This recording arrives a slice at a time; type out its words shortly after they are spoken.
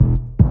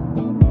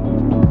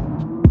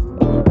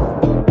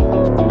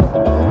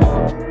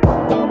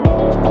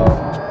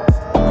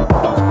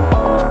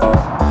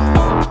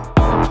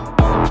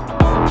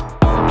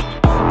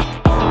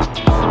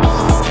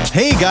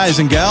guys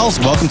and gals,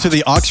 welcome to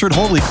the Oxford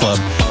Holy Club,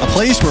 a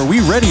place where we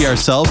ready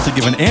ourselves to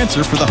give an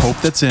answer for the hope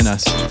that's in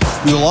us.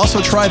 We will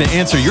also try to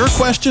answer your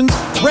questions,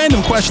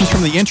 random questions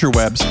from the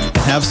interwebs, and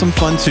have some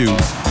fun too.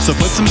 So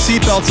put some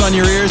seatbelts on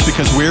your ears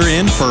because we're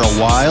in for a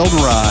wild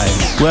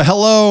ride. Well,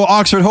 hello,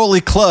 Oxford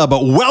Holy Club.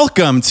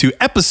 Welcome to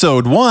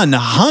episode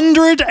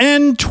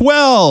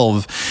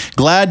 112.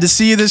 Glad to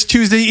see you this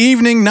Tuesday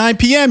evening, 9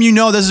 p.m. You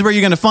know this is where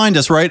you're going to find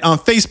us, right? On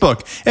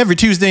Facebook, every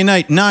Tuesday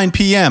night, 9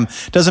 p.m.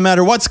 Doesn't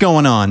matter what's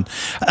going on.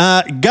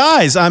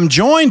 Guys, I'm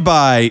joined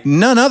by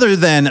none other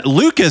than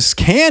Lucas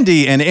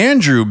Candy and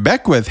Andrew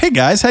Beckwith. Hey,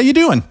 guys, how you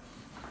doing?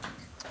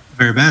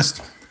 Very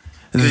best.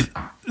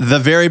 The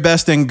very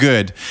best and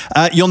good.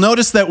 You'll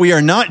notice that we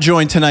are not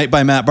joined tonight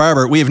by Matt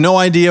Barber. We have no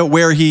idea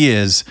where he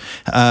is.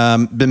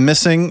 Been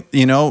missing,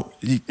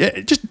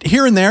 just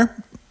here and there.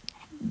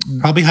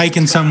 Probably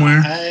hiking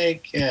somewhere.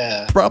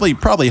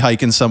 Probably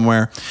hiking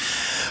somewhere.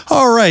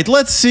 All right,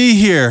 let's see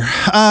here.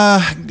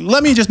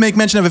 Let me just make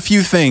mention of a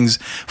few things.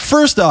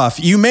 First off,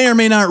 you may or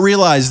may not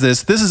realize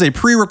this. This is a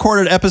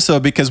pre-recorded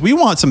episode because we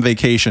want some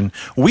vacation.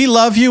 We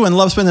love you and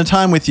love spending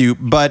time with you,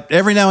 but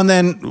every now and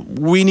then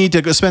we need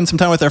to go spend some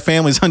time with our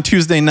families on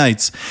Tuesday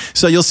nights.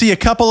 So you'll see a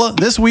couple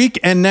this week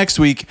and next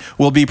week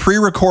will be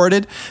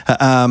pre-recorded.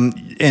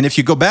 And if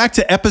you go back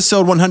to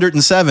episode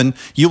 107,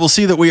 you will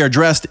see that we are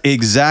dressed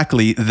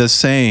exactly the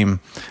same.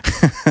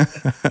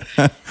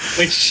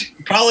 Which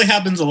probably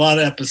happens a lot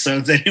of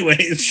episodes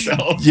anyways, so.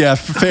 Yeah,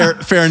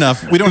 fair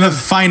enough. We don't have a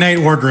finite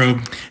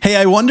wardrobe. Hey,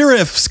 I wonder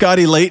if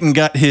Scotty Layton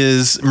got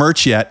his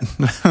merch yet.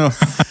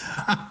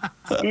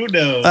 Who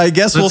knows?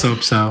 Let's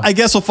hope so. I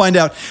guess we'll find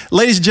out.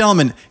 Ladies and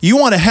gentlemen, you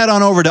want to head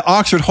on over to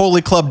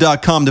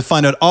oxfordholyclub.com to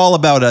find out all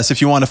about us. If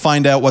you want to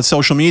find out what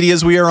social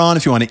medias we are on,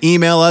 if you want to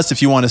email us,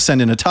 if you want to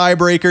send in a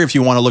tiebreaker, if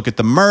you want to look at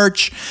the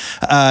merch,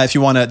 if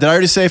you want to, did I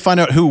already say find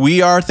out who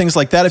we are, things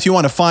like that. If you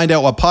want to find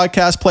out what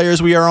podcast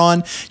players we are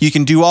on, you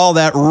can do all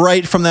that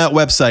right from that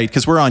website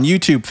because we're on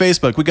YouTube,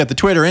 Facebook, we got the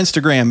Twitter,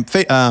 Instagram,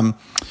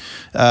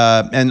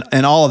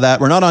 and all of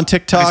that. We're not on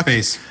TikTok.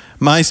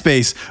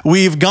 MySpace.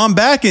 We've gone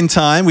back in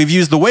time. We've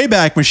used the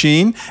Wayback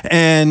Machine,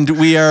 and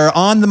we are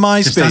on the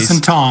MySpace. It's us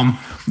and Tom.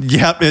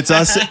 Yep, it's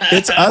us.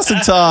 It's us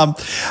and Tom.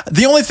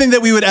 The only thing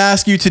that we would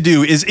ask you to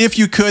do is, if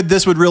you could,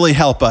 this would really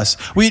help us.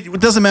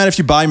 It doesn't matter if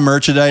you buy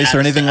merchandise or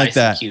anything like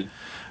ICQ.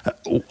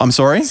 That. I'm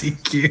sorry?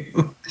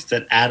 ICQ. I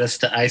said add us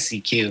to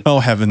ICQ. Oh,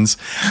 heavens.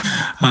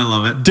 I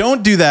love it.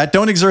 Don't do that.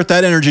 Don't exert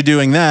that energy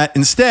doing that.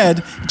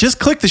 Instead, just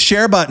click the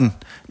share button.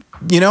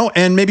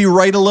 And maybe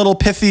write a little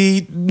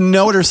pithy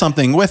note or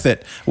something with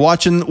it.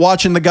 Watching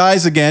the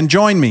guys again,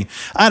 join me.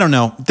 I don't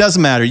know.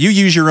 Doesn't matter. You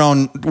use your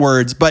own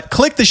words, but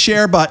click the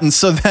share button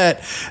so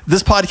that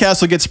this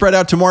podcast will get spread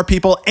out to more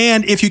people.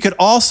 And if you could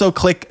also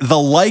click the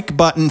like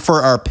button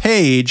for our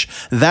page,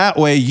 that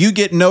way you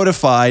get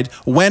notified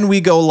when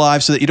we go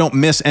live so that you don't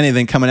miss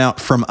anything coming out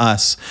from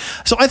us.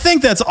 So I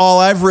think that's all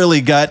I've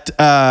really got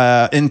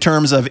in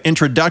terms of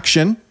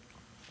introduction.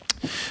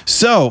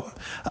 So,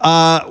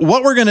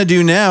 what we're going to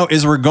do now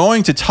is we're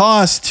going to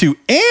toss to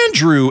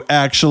Andrew,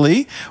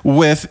 actually,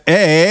 with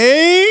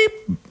a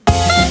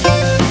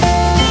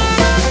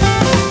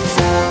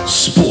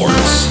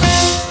sports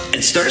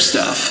and star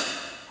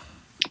stuff.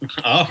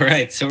 All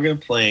right, so we're going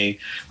to play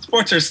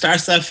sports or star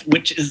stuff,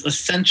 which is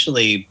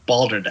essentially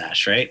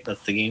Balderdash, right?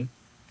 That's the game?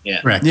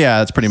 Yeah. Right. Yeah,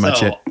 that's pretty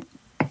much it.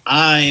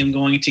 I am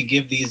going to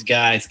give these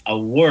guys a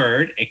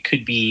word. It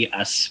could be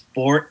a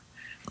sport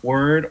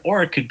word,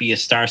 or it could be a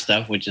star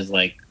stuff, which is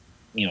like,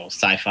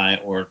 sci-fi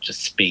or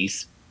just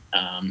space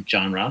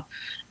genre.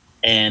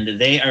 And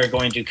they are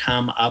going to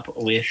come up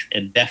with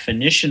a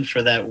definition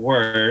for that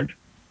word.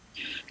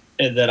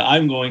 And then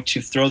I'm going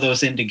to throw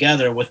those in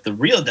together with the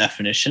real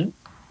definition.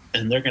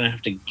 And they're going to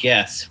have to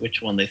guess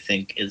which one they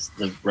think is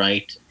the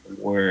right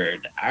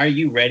word. Are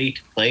you ready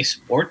to play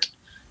sport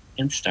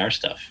and star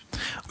stuff?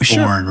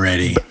 Born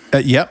ready.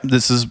 Yep,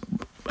 this is...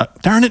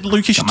 darn it,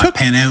 Luke, you Got my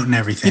pen out and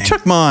everything. You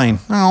took mine.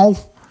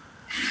 Oh.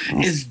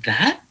 Is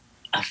that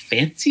a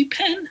fancy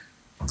pen?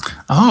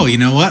 Oh, you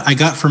know what? I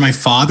got for my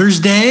Father's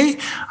Day,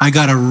 I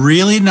got a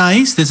really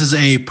nice, this is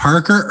a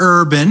Parker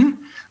Urban,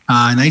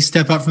 nice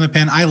step up from the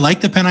pen. I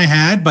like the pen I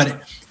had,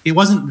 but it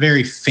wasn't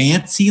very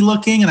fancy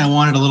looking, and I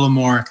wanted a little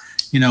more,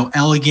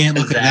 elegant.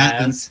 Look at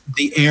that. And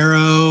the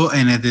arrow,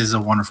 and it is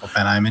a wonderful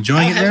pen. I'm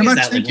enjoying it very much.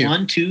 Thank you.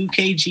 1-2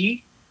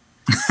 kg?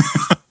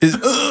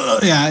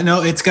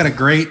 It's got a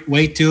great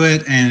weight to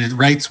it, and it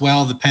writes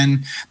well. The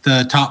pen,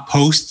 the top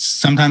posts,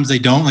 sometimes they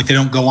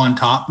don't go on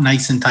top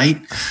nice and tight.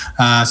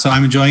 So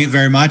I'm enjoying it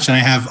very much. And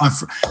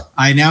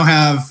I now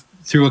have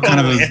through a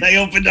kind of a... I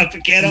opened up a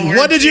can of worms.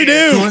 What did you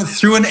do?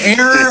 Through an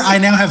error, I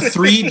now have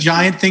 3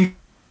 giant things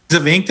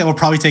of ink that will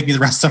probably take me the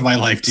rest of my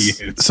life to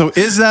use. So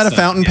is that a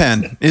fountain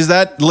pen? Is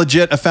that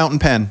legit a fountain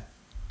pen?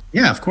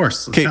 Yeah, of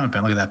course. Fountain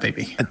pen. Look at that,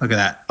 baby. Look at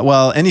that.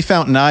 Well, any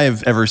fountain I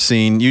have ever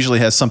seen usually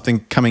has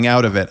something coming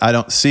out of it. I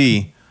don't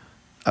see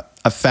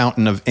a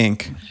fountain of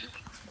ink.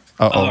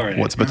 Right.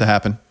 What's about to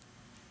happen?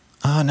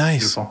 Oh,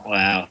 nice. Beautiful.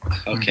 Wow.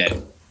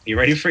 Okay. You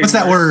ready for What's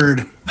that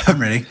word?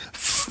 I'm ready.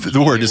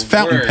 The word is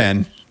fountain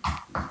pen.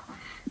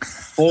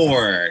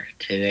 for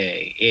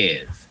today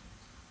is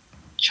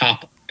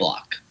chop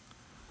block.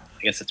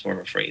 I guess it's more of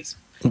a phrase.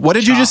 What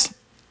did you just...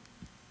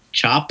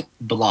 Chop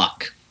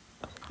block.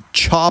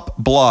 Chop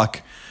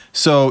block.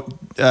 So,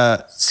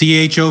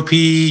 CHOP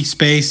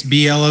space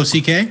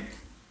BLOCK?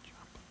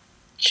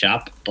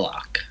 Chop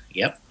block.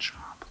 Yep.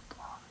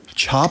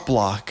 chop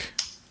block.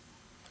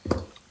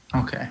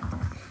 Okay.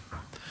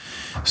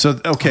 So,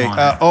 okay. Come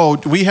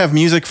on. We have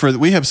music for...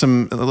 We have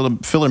some a little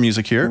filler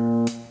music here.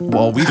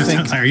 Well, we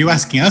think... Are you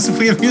asking us if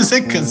we have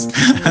music? Because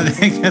I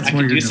think that's I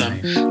what can you're do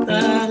doing. some.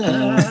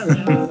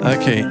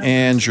 Okay,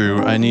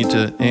 Andrew. I need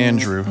to...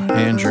 Andrew.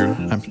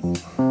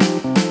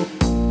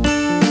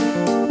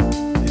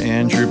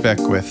 Andrew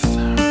Beckwith.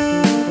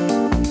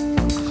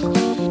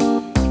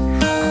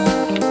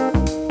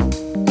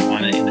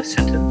 Want it in a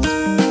sentence?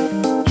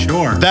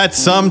 Sure. That's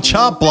some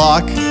chop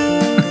block.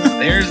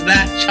 There's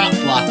that chop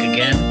block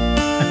again.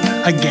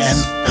 Again.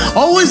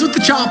 Always with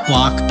the chop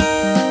block.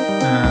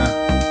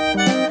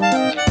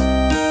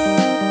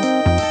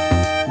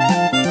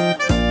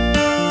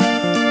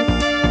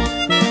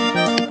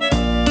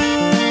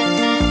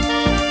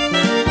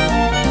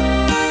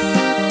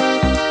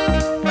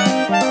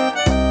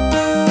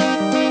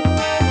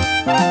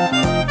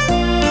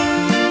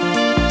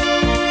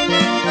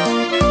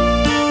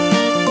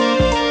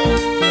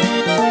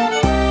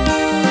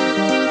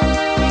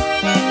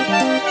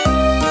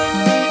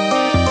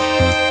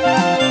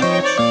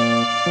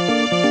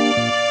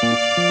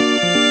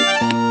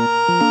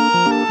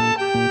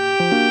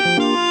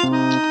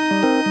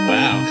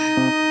 Wow.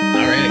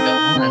 All right, I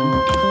got one.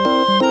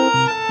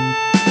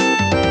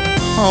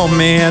 Oh,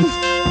 man.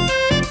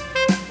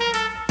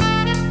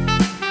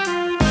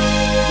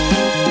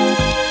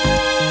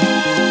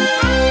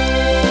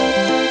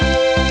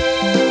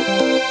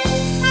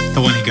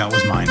 The one he got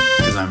was mine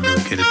because I'm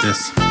really good at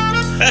this.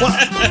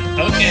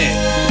 Okay.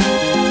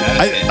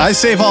 I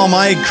save all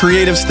my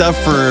creative stuff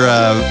for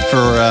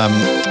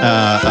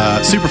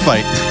Super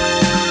Fight.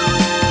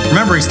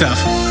 Remembering stuff.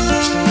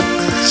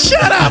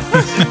 Shut up.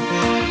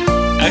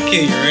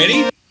 Okay, you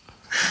ready?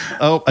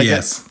 Oh, I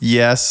Yes. guess.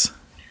 Yes.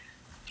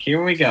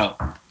 Here we go.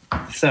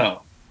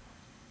 So,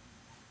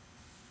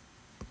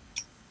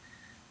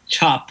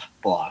 chop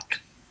block.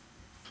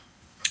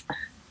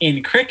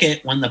 In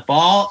cricket, when the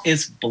ball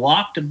is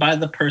blocked by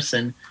the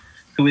person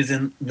who is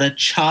in the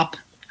chop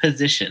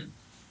position.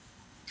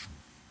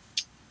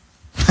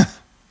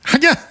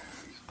 Yeah.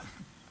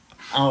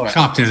 All right.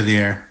 Chopped into the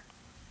air.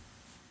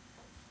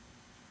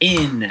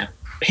 In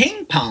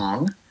ping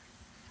pong,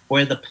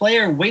 where the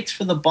player waits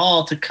for the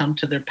ball to come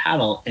to their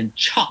paddle and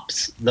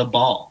chops the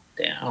ball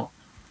down.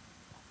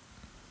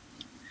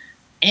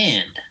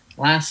 And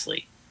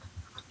lastly,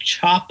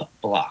 chop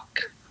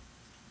block.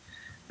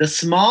 The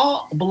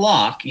small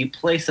block you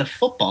place a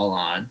football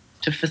on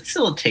to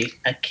facilitate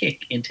a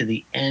kick into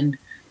the end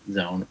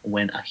zone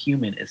when a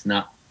human is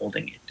not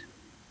holding it.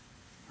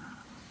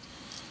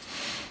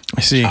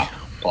 I see. Chop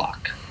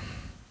block.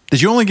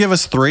 Did you only give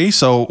us 3?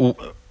 So,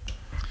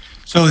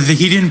 So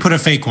he didn't put a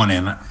fake one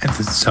in.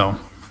 So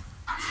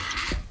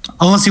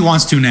unless he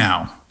wants to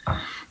now.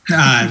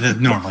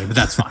 Normally, but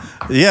that's fine.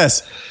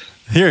 yes.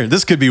 Here,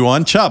 this could be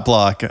one. Chop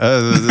block. You're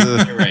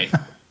right.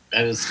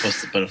 I was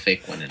supposed to put a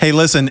fake one in. Hey,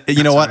 listen.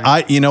 You know what? all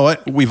right. You know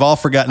what? We've all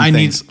forgotten I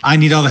things.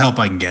 need all the help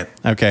I can get.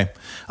 Okay,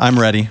 I'm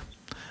ready.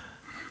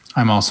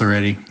 I'm also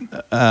ready.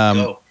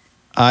 Go.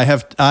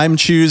 I'm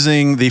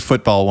choosing the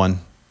football one.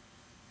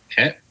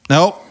 Okay.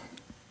 Nope,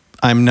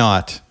 I'm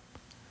not.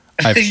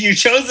 You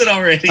chose it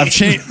already.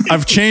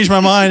 I've changed my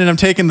mind and I'm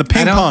taking the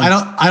ping pong. I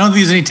don't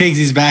think there's any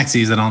takesies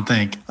backsies. I don't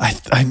think.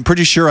 I'm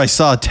pretty sure I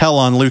saw a tell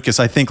on Lucas.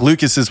 I think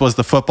Lucas's was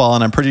the football,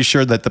 and I'm pretty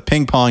sure that the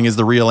ping pong is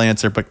the real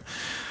answer. But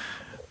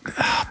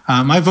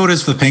My vote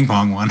is for the ping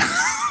pong one.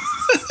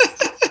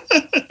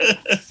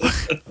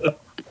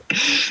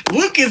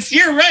 Lucas,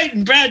 you're right,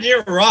 and Brad,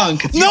 you're wrong.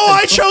 'cause you no, said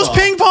I chose football.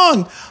 ping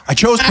pong. I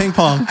chose ping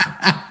pong.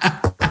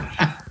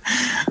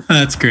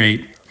 That's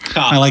great.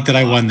 I like that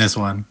I won this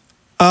one.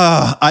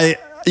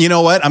 You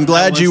know what? I'm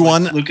glad you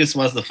won. Lucas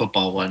was the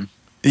football one.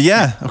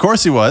 Yeah, of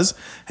course he was.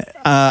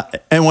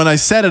 And when I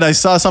said it, I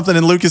saw something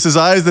in Lucas's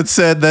eyes that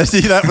said that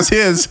that was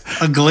his.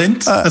 A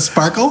glint, a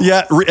sparkle.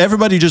 Yeah,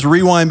 everybody just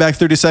rewind back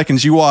 30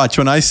 seconds. You watch.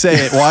 When I say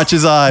it, watch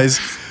his eyes.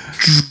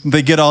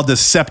 They get all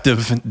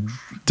deceptive and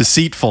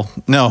deceitful.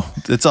 No,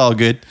 it's all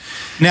good.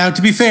 Now, to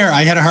be fair,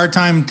 I had a hard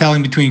time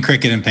telling between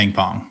cricket and ping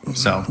pong.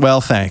 So Well,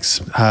 thanks.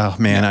 Oh,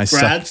 man, I suck.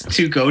 Brad's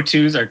two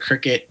go-tos are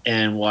cricket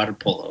and water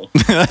polo.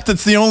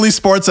 That's the only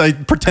sports I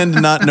pretend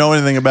to not know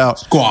anything about.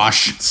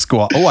 squash.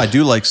 Squash. Oh, I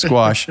do like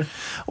squash.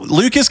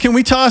 Lucas, can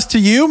we toss to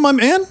you, my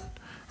man?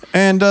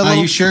 And a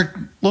You sure?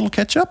 little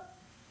ketchup?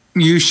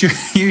 You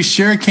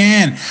sure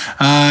can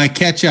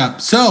catch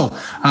up. So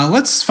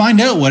let's find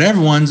out what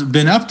everyone's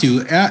been up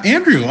to.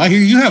 Andrew, I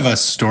hear you have a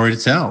story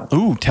to tell.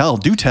 Ooh,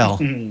 do tell.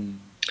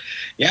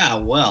 Yeah,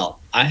 well,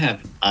 I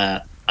have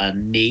a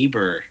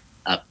neighbor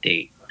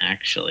update,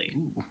 actually.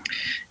 Ooh.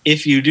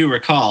 If you do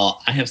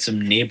recall, I have some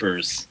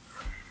neighbors,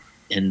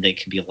 and they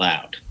can be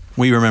loud.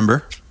 We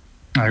remember.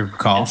 I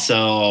recall. And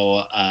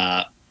so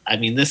I I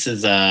mean, this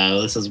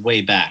is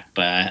way back,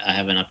 but I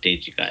haven't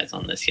updated you guys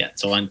on this yet.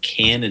 So on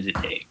Canada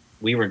Day,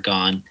 we were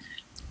gone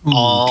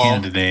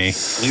Canada Day.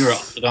 We were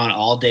gone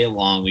all day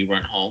long. We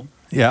weren't home.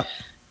 Yeah.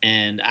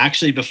 And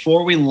actually,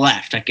 before we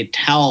left, I could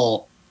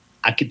tell.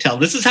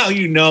 This is how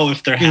you know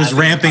if they're. He was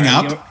ramping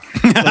up.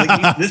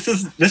 This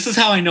is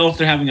how I know if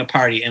they're having a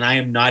party, and I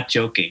am not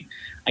joking.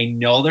 I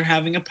know they're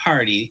having a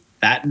party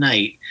that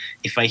night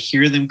if I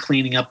hear them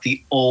cleaning up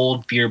the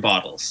old beer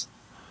bottles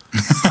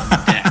on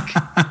the deck.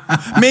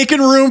 Making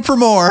room for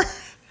more.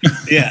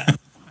 Yeah.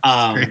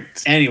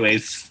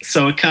 Anyways,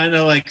 so it kind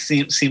of like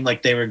seemed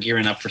like they were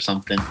gearing up for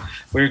something.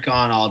 We were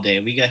gone all day.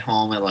 We got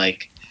home at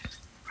like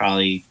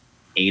probably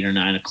 8 or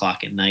 9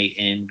 o'clock at night,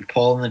 and we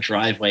pull in the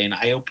driveway, and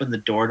I open the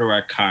door to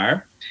our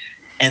car,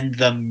 and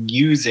the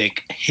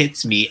music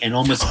hits me and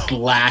almost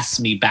blasts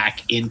me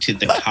back into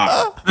the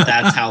car.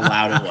 That's how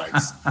loud it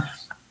was.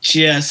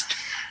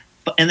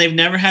 And they've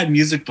never had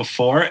music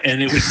before,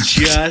 and it was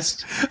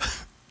just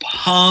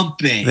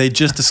pumping. They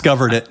just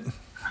discovered it.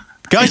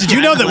 Guys, did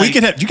you know that we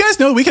could have? Do you guys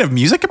know we could have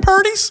music at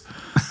parties?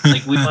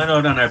 Like we went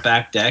out on our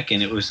back deck,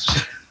 and it was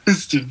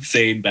just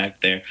insane back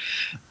there.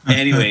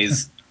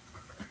 Anyways,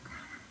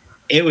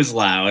 it was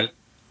loud.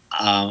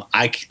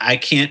 I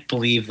can't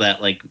believe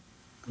that like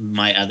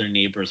my other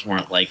neighbors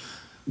weren't like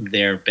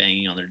there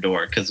banging on their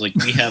door, because like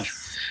we have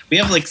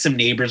like some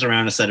neighbors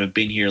around us that have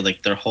been here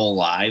like their whole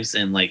lives,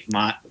 and like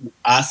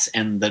us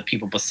and the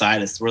people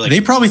beside us, they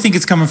probably think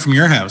it's coming from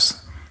your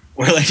house.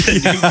 We're like the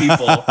new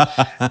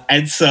people.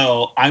 And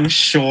so I'm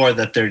sure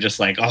that they're just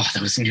like, oh,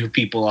 those new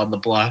people on the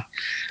block.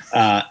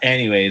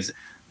 Anyways,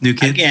 new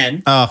kids.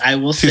 Again, I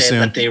will say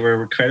that they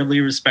were incredibly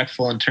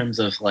respectful in terms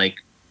of like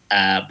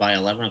by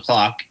 11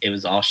 o'clock, it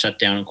was all shut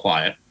down and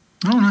quiet.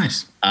 Oh,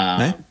 nice.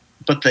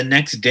 But the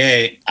next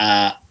day,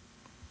 I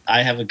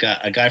have a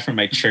guy from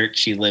my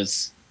church. He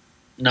lives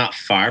not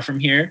far from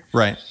here.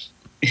 Right.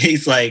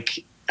 He's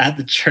like at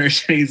the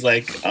church, and he's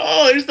like,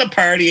 "Oh, there's the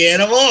party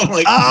animal." I'm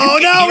like, "Oh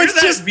no, it's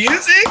just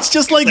music." It's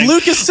just like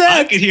Lucas said.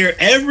 I could hear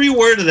every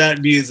word of that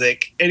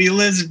music, and he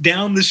lives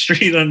down the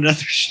street on another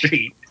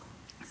street.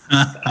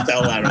 That's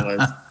how loud it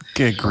was.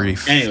 Good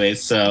grief.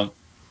 Anyways, so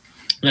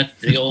that's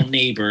the old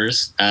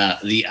neighbors.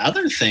 The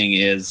other thing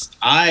is,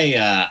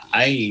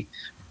 I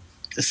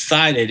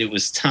decided it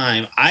was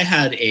time. I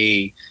had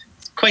a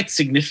quite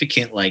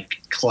significant,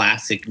 like,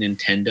 classic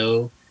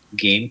Nintendo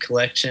game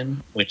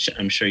collection, which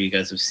I'm sure you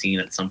guys have seen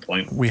at some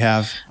point. We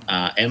have.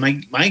 And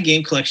my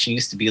game collection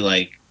used to be,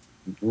 like,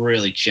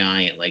 really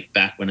giant, like,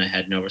 back when I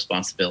had no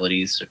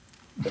responsibilities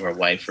or a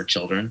wife or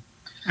children.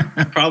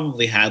 I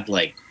probably had,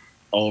 like,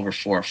 over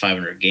 400 or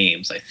 500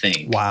 games, I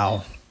think.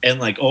 Wow. And,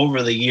 like,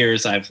 over the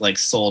years, I've, like,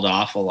 sold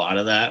off a lot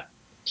of that,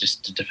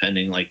 just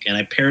depending, like, and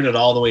I pared it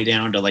all the way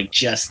down to, like,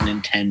 just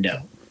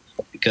Nintendo,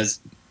 because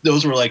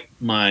those were, like,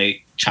 my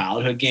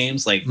childhood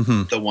games, like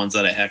the ones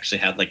that I actually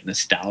had, like,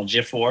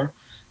 nostalgia for.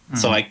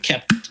 So I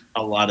kept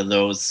a lot of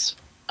those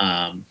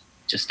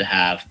just to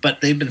have.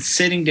 But they've been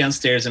sitting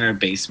downstairs in our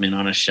basement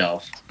on a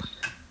shelf,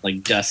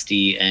 like,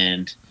 dusty,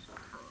 and,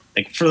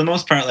 like, for the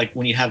most part, like,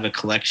 when you have a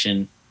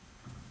collection,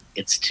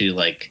 it's to,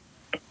 like,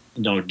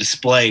 you know,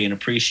 display and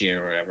appreciate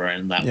or whatever,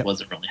 and that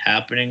wasn't really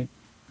happening.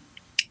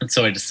 And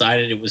so I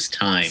decided it was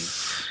time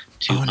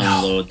to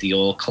unload the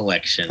old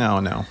collection. Oh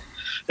no.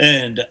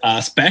 And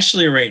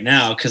especially right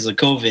now, because of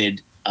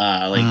COVID,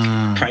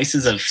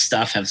 prices of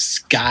stuff have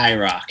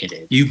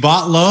skyrocketed. You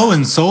bought low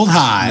and sold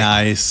high.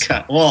 Nice.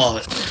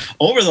 Well,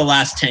 over the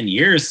last 10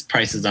 years,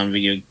 prices on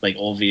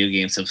old video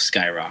games have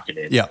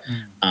skyrocketed. Yeah.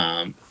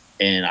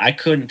 And I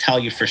couldn't tell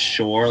you for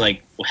sure,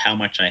 like, how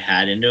much I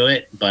had into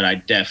it, but I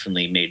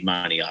definitely made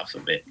money off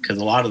of it, because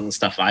a lot of the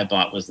stuff I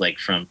bought was, like,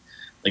 from,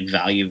 like,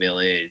 Value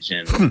Village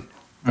and stuff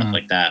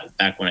like that,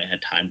 back when I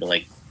had time to,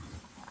 like,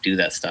 do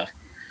that stuff.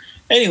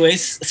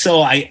 Anyways,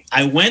 so I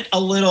went a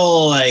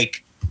little,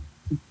 like,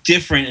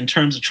 different in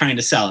terms of trying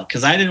to sell it,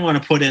 because I didn't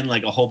want to put in,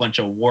 like, a whole bunch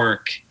of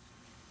work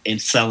in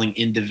selling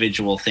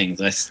individual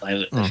things. If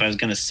I was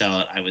going to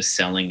sell it, I was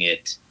selling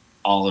it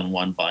all in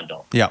one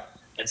bundle. Yeah.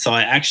 And so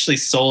I actually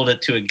sold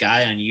it to a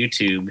guy on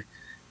YouTube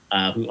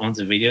who owns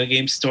a video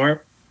game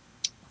store.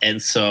 And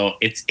so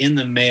it's in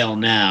the mail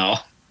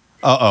now.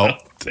 Uh-oh.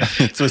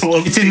 It's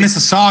in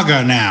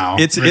Mississauga now.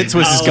 It's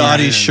with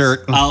Scotty's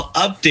shirt. I'll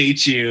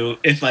update you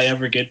if I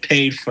ever get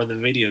paid for the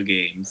video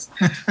games,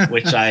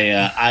 which I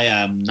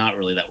am not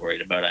really that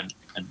worried about.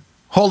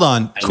 Hold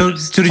on. So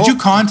did you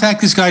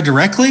contact this guy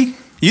directly?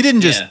 You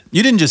didn't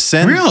just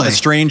send Really? a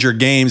stranger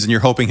games and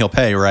you're hoping he'll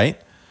pay, right?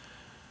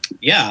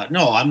 Yeah,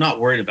 no, I'm not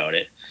worried about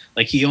it.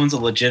 Like, he owns a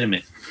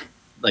legitimate,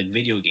 like,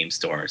 video game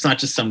store. It's not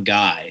just some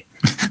guy.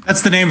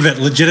 That's the name of it.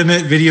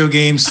 Legitimate video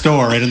game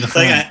store right in the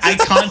front. Like, I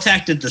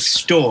contacted the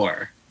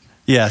store.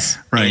 Yes.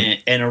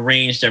 Right. And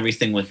arranged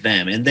everything with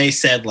them. And they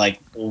said,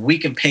 like, well, we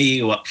can pay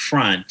you up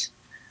front,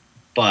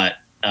 but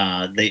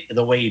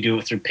the way you do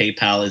it through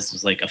PayPal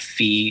is like a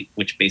fee,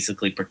 which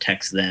basically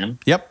protects them.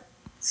 Yep.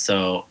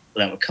 So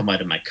that would come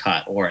out of my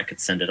cut, or I could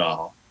send it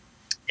all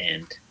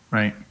and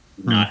Right.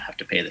 not have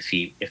to pay the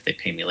fee if they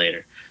pay me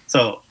later.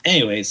 So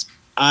anyways,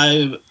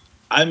 I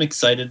I'm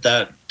excited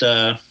that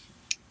I'm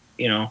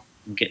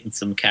getting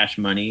some cash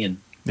money and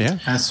Yeah.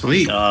 That's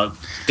sweet.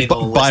 big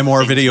old Buy list of more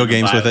things video I'm gonna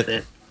games buy with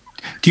it.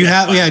 Do you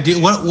have? Yeah.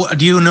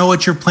 Do you know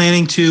what you're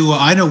planning to?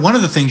 I know one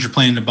of the things you're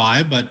planning to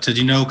buy, but do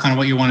you know kind of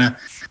what you want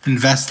to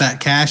invest that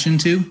cash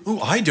into? Ooh,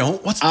 I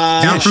don't. What's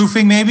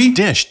Soundproofing, maybe?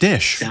 Dish.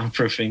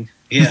 Soundproofing.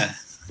 Yeah.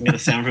 I'm gonna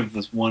soundproof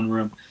this one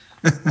room.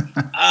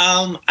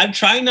 I'm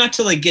trying not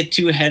to like get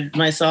too ahead of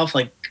myself.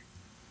 Like,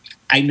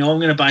 I know I'm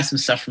gonna buy some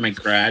stuff for my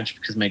garage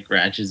because my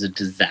garage is a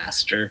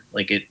disaster.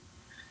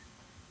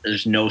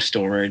 There's no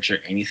storage or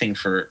anything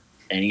for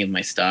any of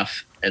my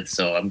stuff, and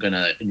so I'm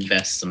gonna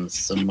invest some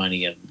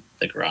money in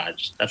the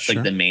garage. That's Sure.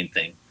 like the main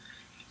thing,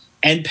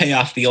 and pay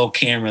off the old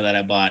camera that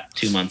I bought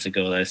 2 months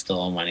ago that I still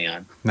owe money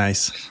on.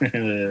 Nice.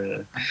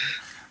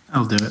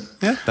 I'll do it.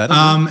 Yeah.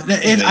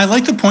 I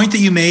like the point that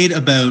you made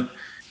about,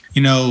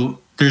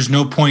 there's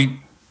no point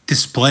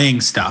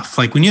displaying stuff.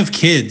 Like when you have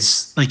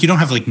kids, like you don't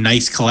have like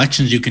nice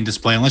collections you can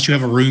display unless you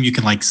have a room you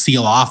can like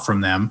seal off from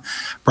them.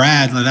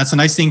 Brad, that's a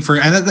nice thing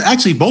and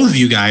actually both of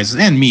you guys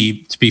and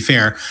me, to be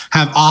fair,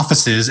 have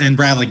offices, and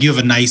Brad, like you have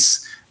a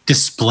nice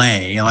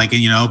display,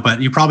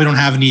 but you probably don't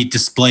have any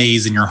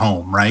displays in your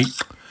home, right?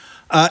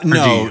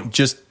 No,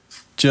 just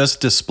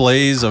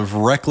displays of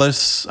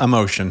reckless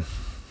emotion.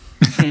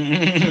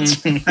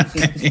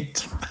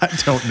 Right. I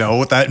don't know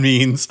what that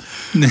means.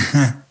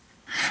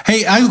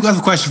 Hey, I have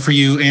a question for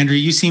you, Andrew.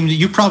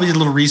 You probably did a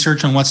little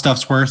research on what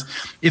stuff's worth.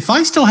 If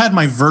I still had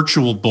my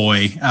Virtual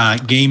Boy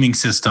gaming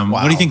system,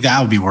 What do you think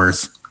that would be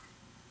worth?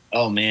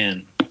 Oh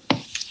man,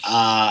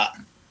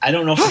 I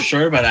don't know for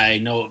sure, but I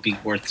know it would be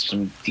worth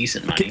some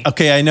decent money.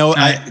 Okay, I know.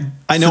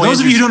 I know. For those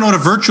of you who don't know what a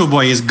Virtual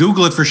Boy is,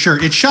 Google it for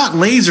sure. It shot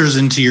lasers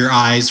into your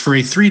eyes for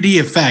a 3D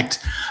effect.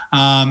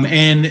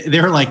 And they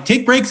were like,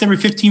 take breaks every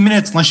 15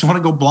 minutes unless you want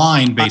to go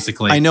blind,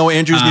 basically. I know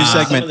Andrew's new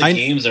Some segment. of the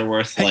games are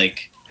worth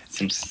like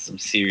some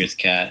serious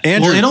cash.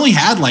 Andrew, Well, it only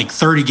had like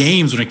 30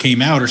 games when it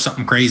came out or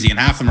something crazy, and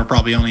half of them are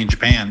probably only in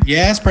Japan.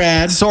 Yes,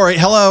 Brad. sorry.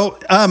 Hello.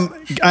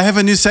 I have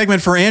a new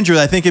segment for Andrew.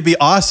 I think it'd be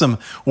awesome.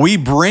 We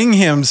bring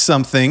him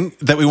something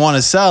that we want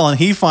to sell, and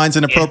he finds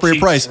an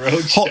appropriate Antiques price.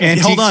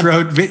 Roadshow. Hold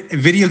on.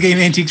 Video game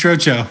Antiques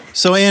Roadshow.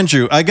 So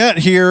Andrew, I got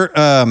here.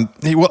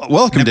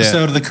 Welcome to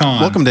Episode of the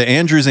con. Welcome to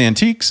Andrew's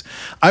Antiques.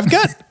 I've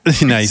got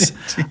nice.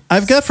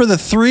 I've got for the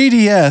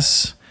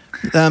 3DS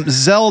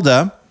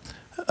Zelda.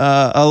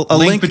 A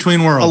Link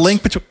Between Worlds. A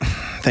link between.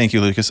 Thank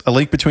you, Lucas. A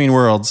Link Between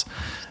Worlds,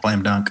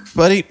 Slam dunk.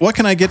 buddy. What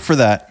can I get for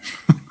that?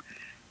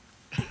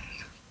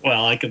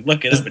 Well, I could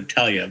look it up and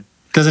tell you.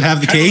 Does it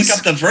have the I'm trying to case? look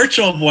up the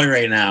Virtual Boy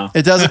right now.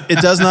 It doesn't. It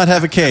does not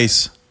have a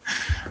case.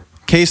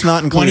 Case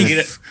not When you included. get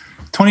it,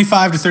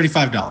 $25 to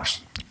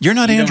 $35. You're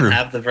not you Andrew. don't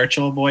have the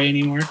Virtual Boy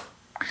anymore.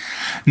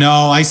 No,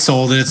 I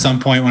sold it at some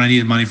point when I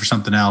needed money for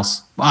something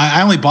else.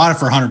 I only bought it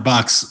for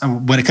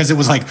 $100 because it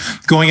was like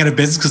going out of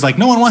business because like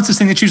no one wants this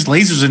thing that shoots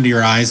lasers into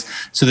your eyes.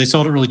 So they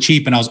sold it really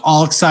cheap and I was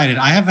all excited.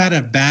 I have had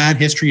a bad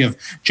history of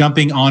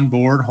jumping on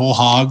board whole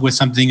hog with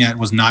something that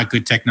was not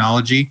good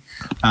technology.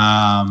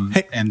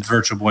 And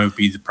Virtual Boy would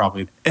be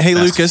probably the Hey,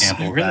 best Lucas,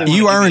 example of Really that. wanna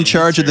you give are you in an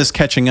charge of answer. this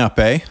catching up,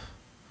 eh?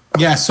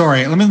 Yeah,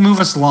 sorry. Let me move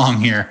us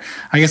along here.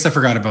 I guess I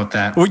forgot about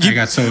that. Well, I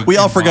got so we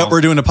all forgot involved.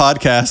 we're doing a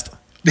podcast.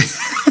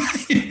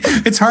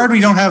 It's hard. We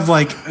don't have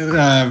like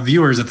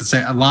viewers at the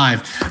same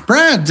live.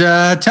 Brad,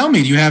 tell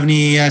me, do you have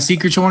any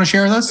secrets you want to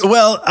share with us?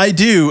 Well, I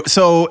do.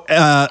 So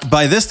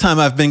by this time,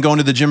 I've been going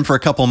to the gym for a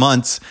couple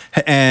months,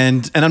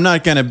 and I'm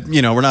not gonna,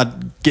 we're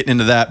not getting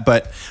into that,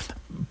 but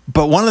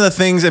one of the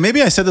things, and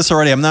maybe I said this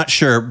already, I'm not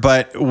sure,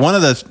 but one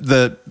of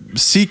the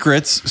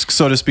secrets,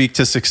 so to speak,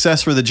 to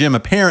success for the gym,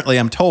 apparently,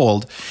 I'm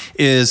told,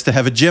 is to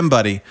have a gym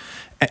buddy.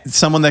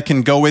 Someone that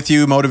can go with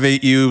you,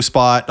 motivate you,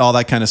 spot, all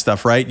that kind of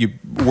stuff, right? You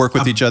work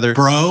with each other.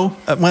 Bro?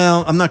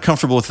 Well, I'm not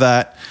comfortable with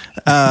that.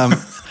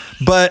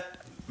 But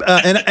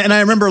I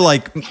remember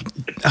like,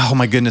 oh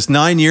my goodness,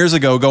 9 years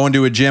ago going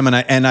to a gym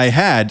and I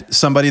had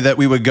somebody that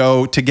we would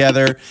go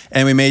together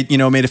and we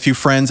made a few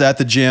friends at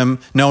the gym.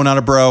 No, not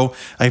a bro.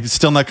 I'm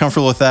still not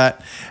comfortable with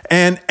that.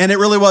 And it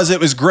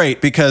was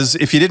great because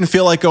if you didn't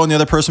feel like going, the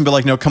other person would be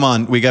like, no, come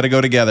on, we got to go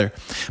together.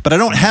 But I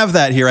don't have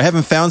that here. I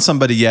haven't found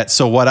somebody yet.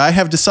 So what I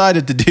have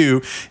decided to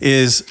do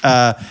is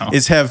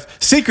have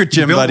secret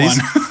gym built buddies.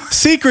 one.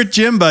 Secret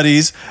gym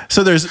buddies.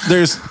 So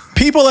there's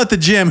people at the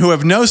gym who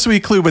have no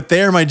sweet clue, but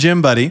they are my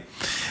gym buddy.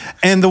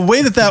 And the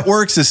way that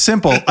works is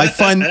simple. I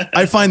find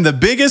the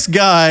biggest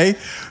guy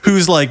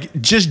who's like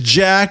just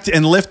jacked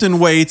and lifting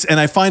weights, and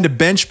I find a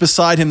bench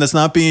beside him that's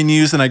not being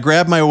used, and I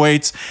grab my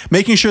weights,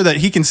 making sure that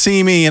he can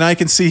see me and I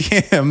can see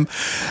him.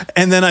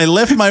 And then I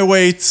lift my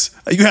weights.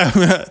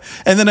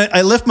 And then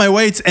I lift my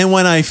weights, and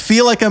when I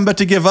feel like I'm about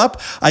to give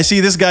up, I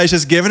see this guy's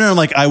just giving her. I'm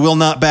like, I will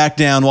not back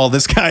down while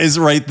this guy is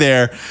right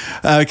there,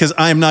 because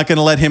I'm not going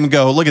to let him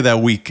go. Look at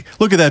that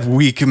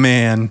weak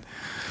man.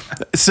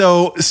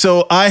 So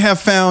I have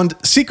found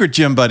secret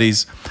gym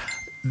buddies.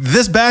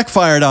 This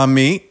backfired on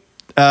me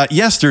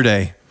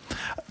yesterday.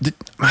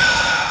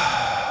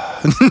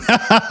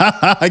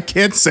 I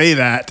can't say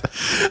that.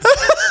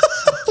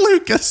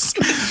 Lucas.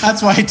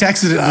 That's why I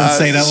texted it and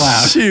say it out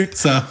loud. Shoot.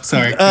 So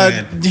sorry. Go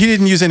ahead. He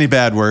didn't use any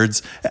bad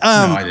words. No,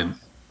 I didn't.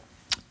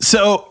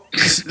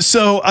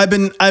 So I've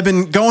been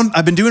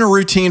doing a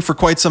routine for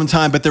quite some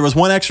time, but there was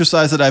one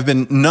exercise that I've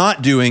been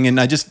not doing, and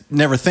I just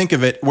never think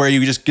of it, where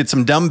you just get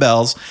some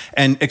dumbbells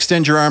and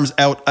extend your arms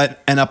out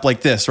and up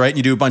like this, right?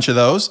 You do a bunch of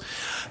those.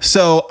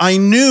 So I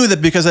knew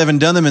that because I haven't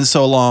done them in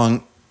so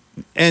long,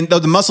 and though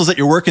the muscles that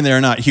you're working there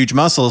are not huge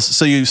muscles,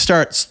 so you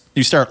start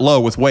low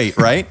with weight,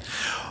 right?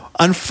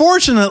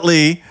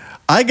 Unfortunately,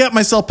 I got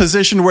myself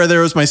positioned where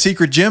there was my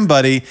secret gym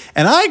buddy,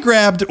 and I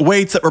grabbed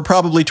weights that were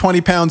probably 20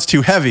 pounds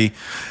too heavy.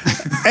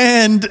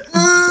 And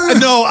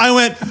no, I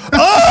went,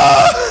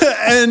 oh!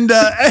 And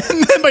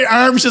then my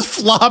arms just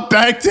flopped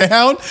back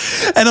down.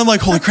 And I'm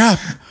like, holy crap,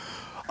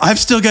 I've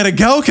still got to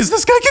go because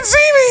this guy can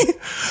see me.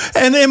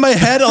 And in my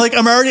head,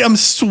 I'm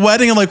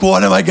sweating. I'm like,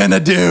 what am I going to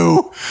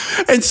do?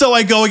 And so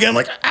I go again, I'm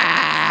like,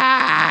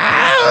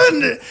 ah!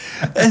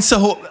 And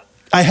so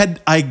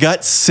I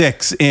got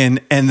 6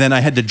 in, and then I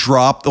had to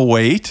drop the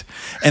weight,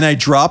 and I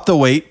dropped the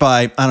weight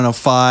by, I don't know,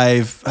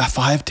 5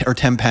 or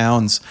 10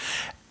 pounds,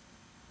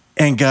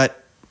 and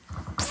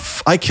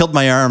I killed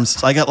my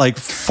arms. I got like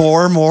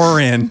 4 more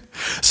in.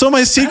 So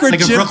my secret like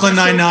gym, a Brooklyn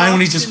Nine-Nine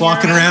when he's just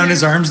walking around,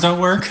 his arms don't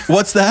work.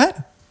 What's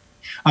that?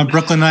 On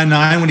Brooklyn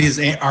Nine-Nine when his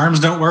arms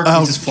don't work,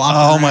 he's just flopping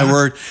around. Oh my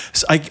word!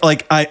 So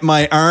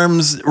my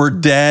arms were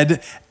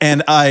dead,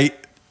 and I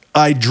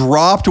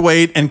dropped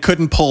weight and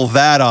couldn't pull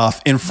that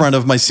off in front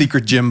of my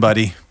secret gym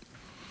buddy.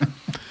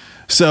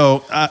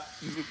 So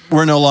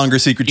we're no longer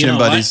secret gym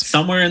buddies. What?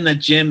 Somewhere in the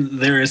gym,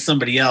 there is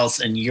somebody else,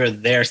 and you're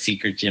their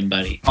secret gym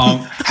buddy.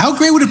 How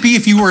great would it be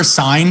if you were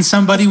assigned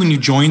somebody when you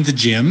joined the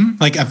gym?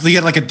 Like if you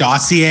had like a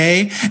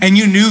dossier, and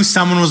you knew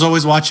someone was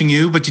always watching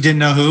you, but you didn't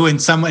know who,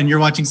 and you're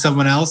watching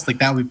someone else. Like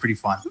that would be pretty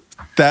fun.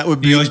 That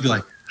would be. You'd always be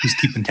like, who's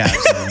keeping tabs?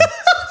 Yeah,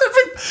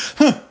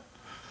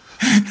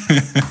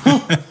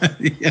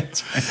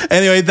 that's right.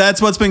 Anyway,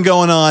 that's what's been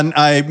going on.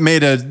 I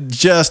made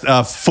just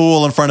a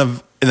fool in front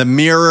of the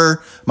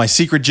mirror, my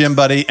secret gym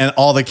buddy, and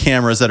all the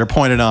cameras that are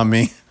pointed on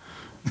me.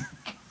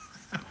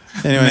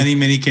 Anyway,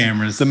 many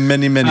cameras. The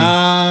many.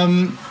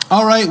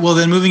 All right. Well,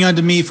 then moving on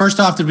to me. First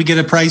off, did we get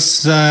a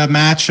price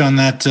match on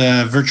that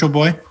Virtual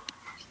Boy?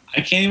 I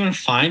can't even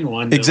find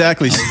one.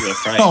 Exactly.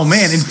 Oh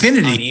man,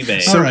 Infinity. On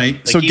eBay. All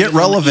right. So get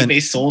relevant.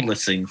 eBay sold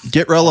listings.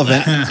 Get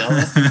relevant.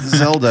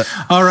 Zelda.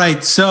 All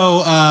right.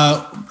 So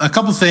a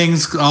couple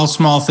things, all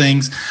small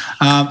things.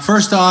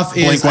 First off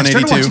is I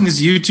started watching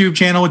this YouTube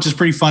channel, which is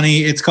pretty funny.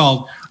 It's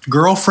called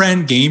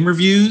Girlfriend Game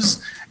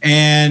Reviews,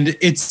 and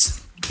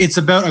it's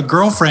about a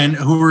girlfriend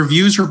who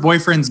reviews her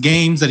boyfriend's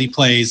games that he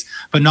plays,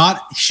 but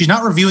she's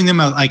not reviewing them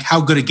like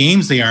how good at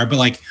games they are, but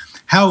like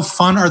how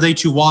fun are they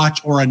to watch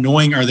or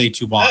annoying are they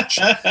to watch?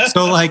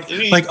 So like,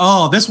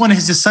 oh, this one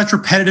is just such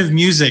repetitive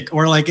music,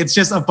 or like it's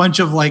just a bunch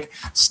of like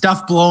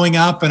stuff blowing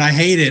up and I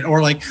hate it,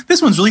 or like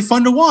this one's really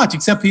fun to watch,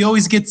 except he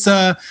always gets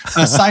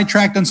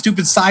sidetracked on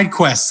stupid side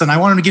quests, and I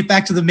want him to get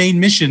back to the main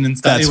mission and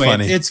stuff. That's anyway,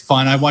 funny. It's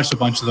fun. I watched a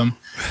bunch of them.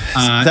 Is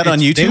that on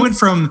YouTube? They went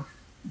from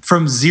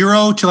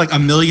 0 to like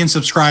 1 million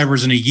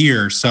subscribers in a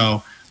year,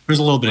 so there's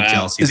a little bit of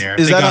jealousy there.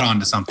 They got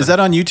onto something. Is that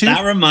on YouTube?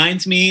 That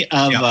reminds me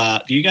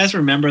of, do you guys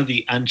remember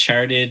the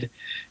Uncharted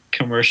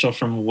commercial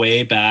from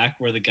way back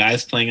where the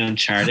guy's playing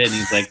Uncharted and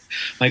he's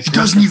like he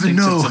doesn't even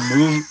know.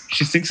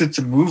 She thinks it's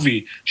a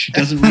movie. She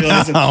doesn't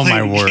realize it's Oh, my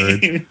a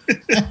word. game.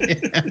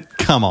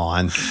 Come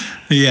on.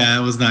 Yeah,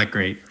 it was not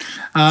great.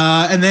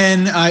 And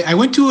then I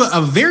went to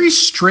a very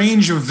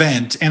strange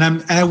event,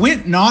 and I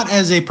went not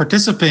as a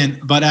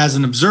participant but as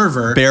an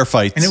observer. Bear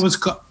fights. And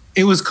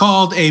it was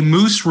called a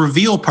moose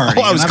reveal party.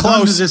 Oh, I was and I've close.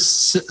 gone to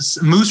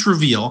this moose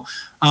reveal,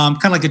 kind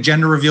of like a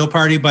gender reveal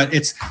party, but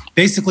it's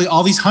basically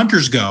all these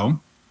hunters go,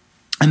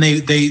 and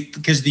they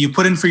because you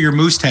put in for your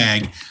moose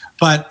tag,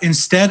 but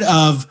instead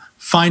of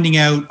finding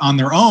out on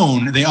their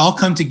own, they all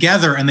come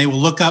together and they will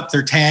look up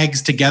their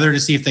tags together to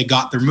see if they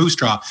got their moose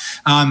draw.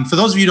 For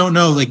those of you who don't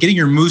know, like getting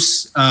your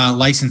moose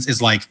license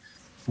is like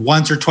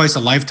once or twice a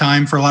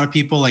lifetime for a lot of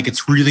people. Like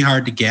it's really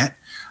hard to get.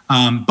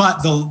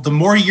 But the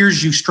more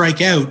years you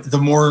strike out, the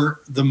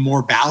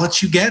more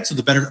ballots you get. So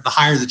the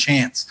higher the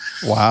chance.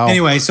 Wow.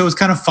 Anyway, so it's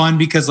kind of fun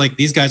because like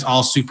these guys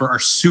all are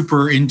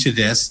super into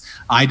this.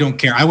 I don't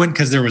care. I went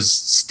because there was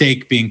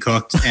steak being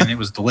cooked and it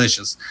was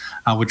delicious,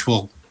 which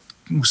we'll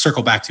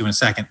circle back to in a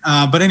second.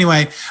 But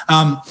anyway,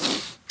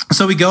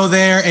 so we go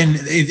there and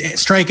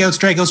strike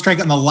out.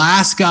 And the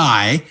last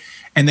guy,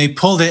 and they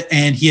pulled it,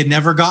 and he had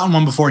never gotten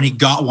one before, and he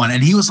got one,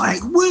 and he was like,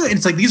 "Woo!" And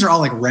it's like these are all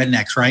like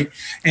rednecks, right?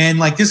 And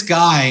like this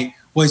guy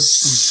was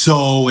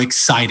so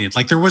excited.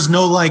 Like there was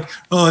no like,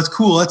 "Oh, that's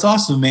cool, that's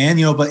awesome, man,"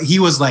 you know. But he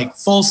was like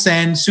full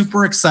send,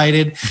 super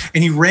excited,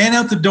 and he ran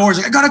out the doors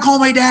like, "I gotta call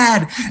my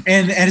dad!"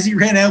 And as he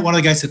ran out, one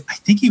of the guys said, "I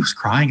think he was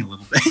crying a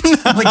little bit."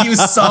 Like he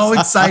was so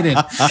excited.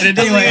 And it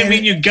doesn't even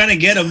mean you're gonna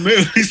get a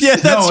moose. Yeah,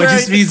 that's no, right. it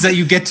just means that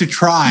you get to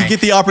try. You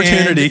get the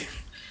opportunity.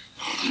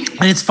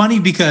 And it's funny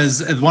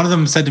because one of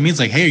them said to me, it's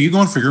like, hey, are you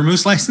going for your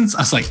moose license?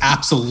 I was like,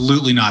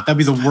 absolutely not. That'd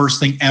be the worst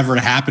thing ever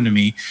to happen to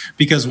me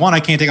because one, I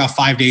can't take off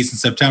 5 days in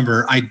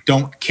September. I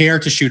don't care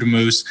to shoot a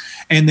moose.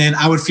 And then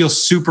I would feel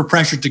super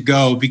pressured to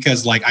go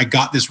because like I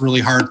got this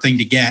really hard thing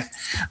to get.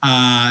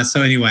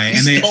 So anyway.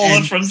 You stole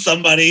it from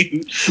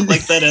somebody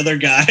like that other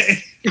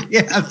guy.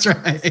 Yeah, that's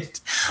right.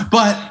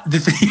 But the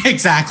thing,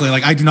 exactly,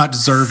 like I do not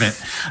deserve it.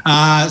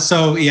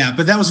 So yeah,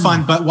 but that was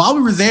fun. But while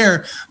we were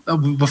there,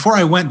 before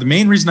I went, the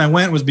main reason I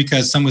went was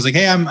because someone was like,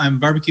 hey, I'm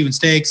barbecuing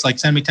steaks. Like,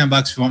 send me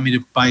 $10 if you want me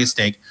to buy a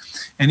steak.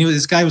 And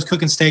this guy was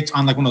cooking steaks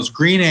on like one of those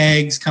green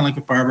eggs, kind of like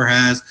what Barbara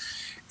has.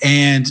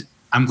 And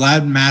I'm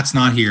glad Matt's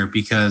not here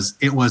because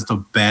it was the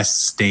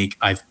best steak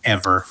I've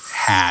ever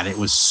had. It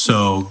was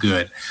so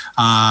good.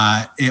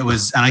 It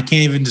was, and I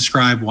can't even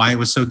describe why it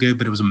was so good,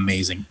 but it was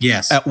amazing.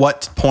 Yes. At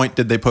what point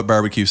did they put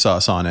barbecue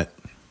sauce on it?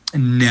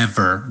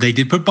 Never. They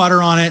did put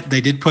butter on it. They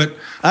did put,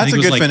 that's a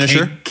good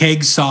finisher.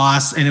 Keg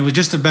sauce, and it was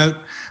just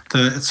about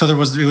it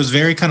was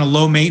very kind of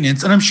low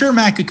maintenance. And I'm sure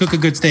Matt could cook a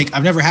good steak.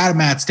 I've never had a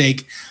Matt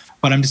steak.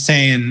 But I'm just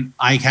saying,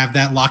 I have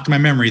that locked in my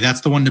memory. That's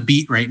the one to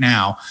beat right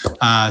now.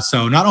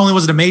 So not only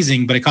was it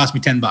amazing, but it cost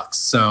me $10.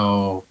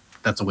 So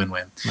that's a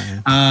win-win.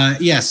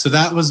 Yes. So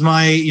that was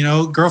my,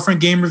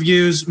 girlfriend game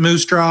reviews,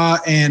 Moose Straw,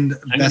 and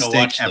best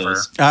steak ever.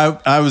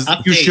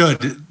 You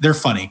should. They're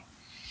funny.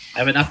 I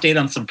have an update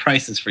on some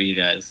prices for you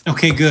guys.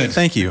 Okay, good.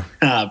 Thank you.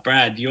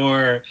 Brad,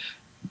 your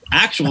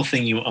actual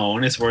thing you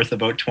own is worth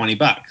about $20.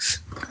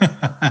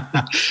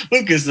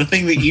 Lucas, the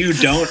thing that you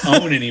don't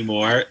own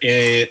anymore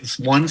is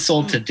one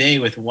sold today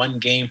with one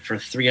game for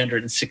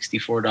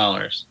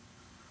 $364.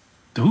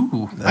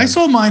 Ooh, I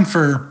sold mine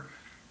for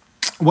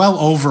well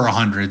over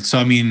 $100. So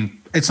I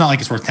mean, it's not like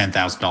it's worth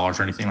 $10,000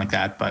 or anything like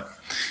that. But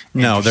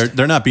no,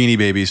 they're not Beanie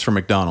Babies from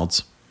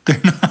McDonald's. They're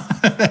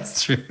not.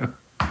 That's true.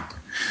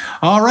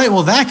 All right.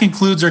 Well, that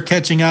concludes our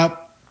catching up.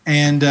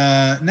 And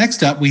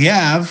next up, we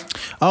have...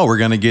 Oh, we're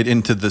going to get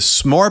into the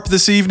SMORP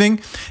this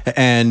evening.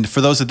 And for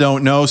those that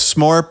don't know,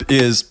 SMORP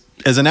is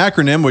an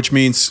acronym, which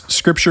means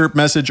Scripture,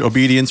 Message,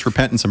 Obedience,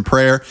 Repentance, and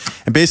Prayer.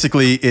 And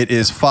basically, it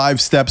is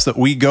 5 steps that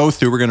we go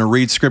through. We're going to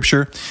read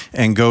Scripture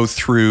and go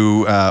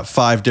through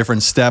 5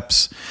 different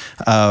steps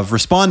of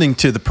responding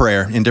to the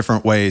prayer in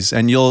different ways.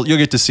 And you'll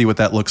get to see what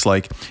that looks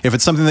like. If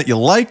it's something that you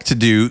like to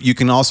do, you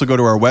can also go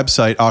to our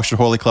website,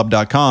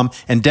 OxfordHolyClub.com,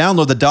 and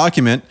download the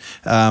document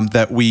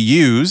that we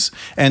use.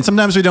 And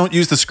sometimes we don't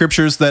use the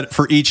scriptures that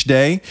for each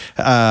day,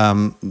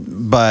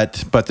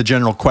 but the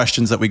general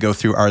questions that we go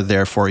through are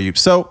there for you.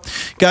 So,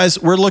 guys,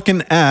 we're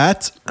looking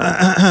at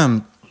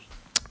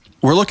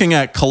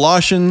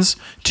Colossians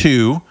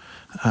 2,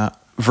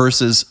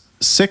 verses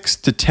 6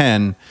 to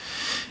 10.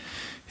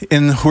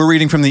 And we're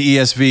reading from the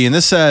ESV, and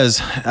this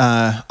says,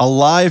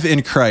 alive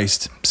in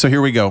Christ. So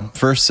here we go,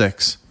 verse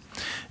 6.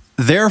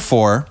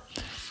 Therefore,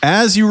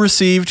 as you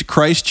received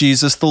Christ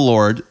Jesus the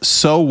Lord,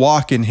 so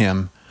walk in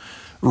him,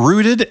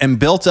 rooted and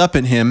built up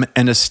in him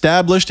and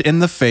established in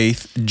the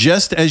faith,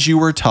 just as you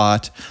were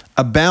taught,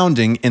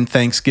 abounding in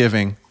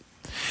thanksgiving.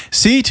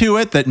 See to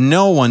it that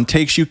no one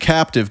takes you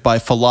captive by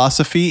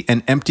philosophy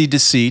and empty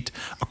deceit,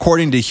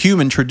 according to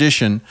human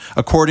tradition,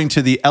 according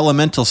to the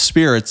elemental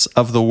spirits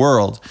of the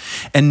world,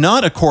 and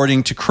not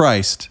according to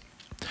Christ.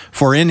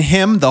 For in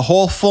him the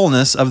whole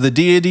fullness of the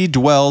deity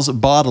dwells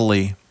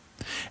bodily.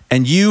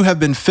 And you have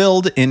been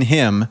filled in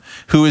him,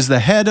 who is the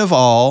head of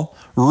all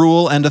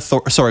rule and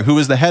who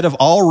is the head of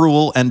all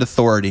rule and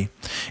authority.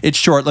 It's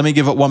short. Let me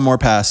give it one more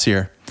pass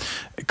here.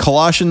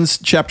 Colossians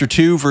chapter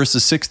 2,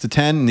 verses 6 to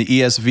 10 in the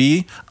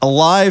ESV,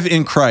 alive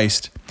in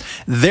Christ.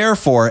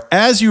 Therefore,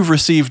 as you've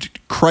received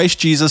Christ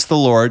Jesus the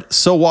Lord,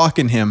 so walk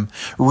in him,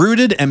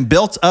 rooted and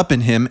built up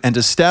in him and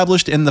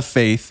established in the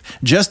faith,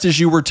 just as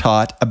you were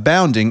taught,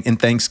 abounding in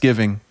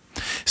thanksgiving.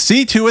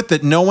 See to it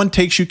that no one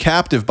takes you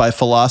captive by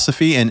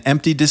philosophy and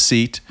empty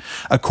deceit,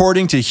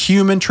 according to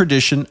human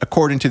tradition,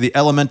 according to the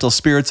elemental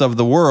spirits of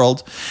the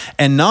world,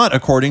 and not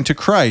according to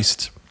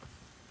Christ.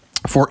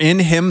 For in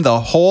him the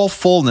whole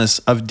fullness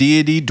of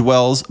deity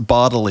dwells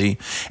bodily,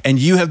 and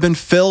you have been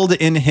filled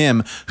in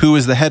him, who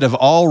is the head of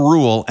all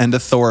rule and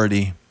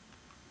authority.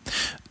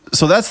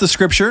 So that's the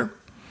scripture.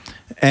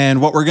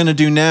 And what we're going to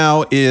do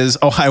now is,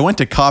 I went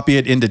to copy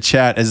it into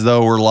chat as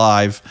though we're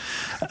live.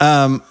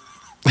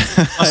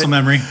 Muscle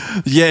memory.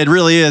 Yeah, it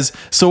really is.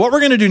 So what we're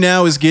going to do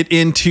now is get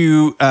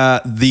into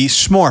the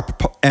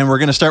SMORP, and we're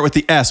going to start with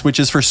the S, which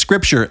is for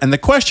scripture. And the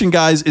question,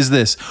 guys, is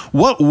this: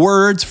 what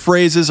words,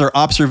 phrases, or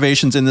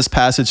observations in this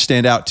passage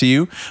stand out to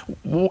you?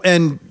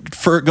 And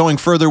for going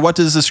further, what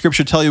does the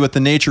scripture tell you about the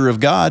nature of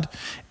God?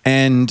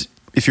 And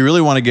if you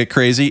really want to get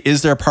crazy,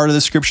 is there a part of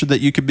the scripture that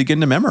you could begin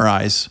to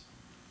memorize?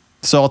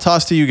 So I'll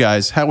toss to you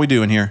guys. How are we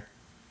doing here?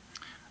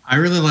 I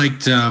really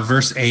liked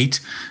verse 8.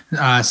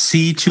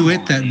 See to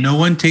it that no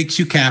one takes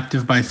you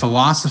captive by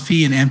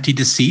philosophy and empty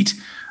deceit,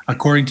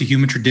 according to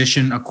human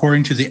tradition,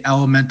 according to the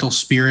elemental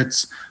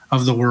spirits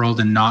of the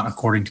world, and not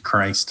according to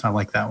Christ. I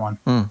like that one.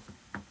 Andrew?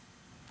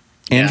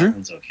 Yeah, that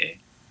one's okay.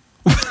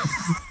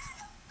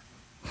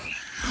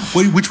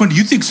 Which one do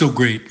you think so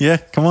great? Yeah,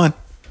 come on.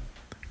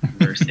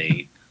 Verse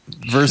 8.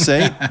 verse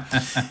 8.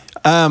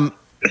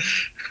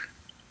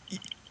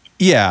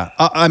 Yeah,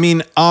 I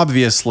mean,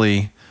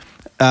 obviously,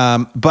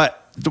 but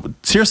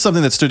here's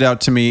something that stood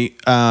out to me.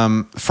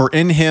 For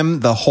in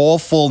him, the whole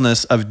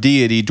fullness of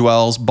deity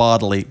dwells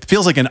bodily. It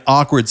feels like an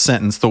awkward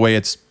sentence the way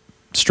it's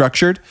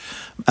structured.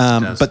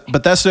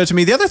 But that stood out to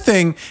me. The other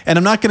thing, and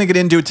I'm not going to get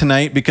into it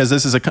tonight because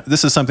this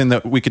is something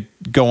that we could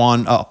go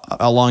on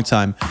a long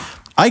time.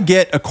 I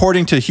get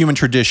according to human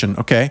tradition,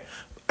 okay?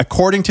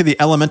 According to the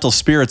elemental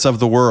spirits of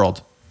the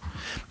world.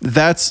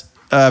 That's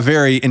a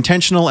very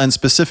intentional and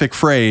specific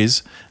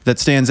phrase that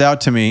stands out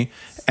to me.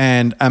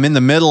 And I'm in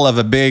the middle of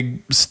a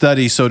big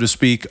study, so to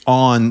speak,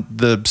 on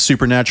the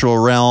supernatural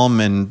realm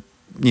and,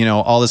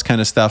 all this kind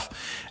of stuff.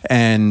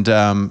 And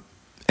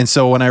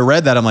so when I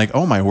read that, I'm like,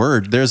 oh my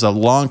word, there's a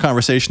long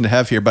conversation to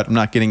have here, but I'm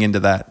not getting into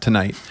that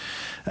tonight.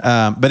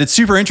 But it's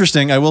super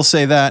interesting. I will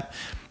say that.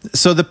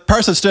 So the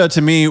parts that stood out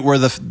to me were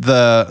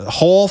the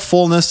whole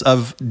fullness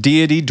of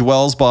deity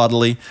dwells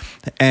bodily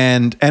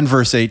and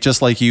verse 8,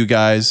 just like you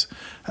guys.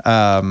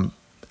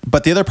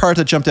 But the other part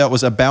that jumped out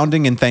was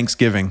abounding in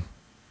thanksgiving.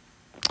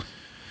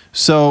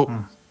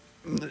 So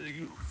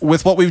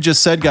with what we've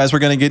just said, guys, we're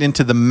going to get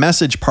into the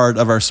message part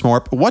of our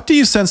SMORP. What do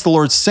you sense the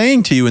Lord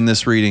saying to you in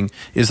this reading?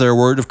 Is there a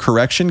word of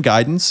correction,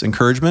 guidance,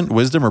 encouragement,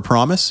 wisdom, or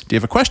promise? Do you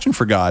have a question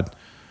for God?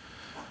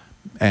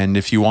 And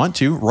if you want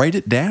to, write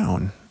it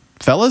down.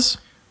 Fellas?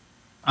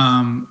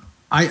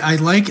 I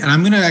like, and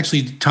I'm going to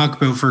actually talk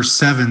about verse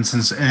 7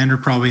 since Andrew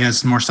probably has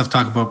some more stuff to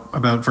talk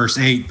about verse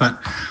 8,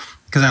 but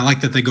because I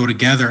like that they go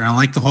together, and I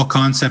like the whole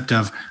concept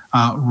of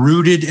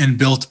rooted and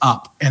built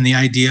up, and the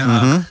idea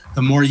of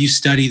the more you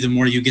study, the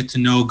more you get to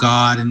know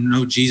God and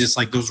know Jesus.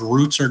 Like those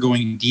roots are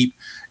going deep,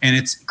 and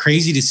it's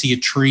crazy to see a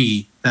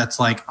tree that's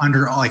like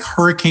under like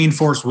hurricane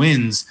force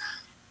winds,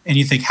 and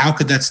you think, how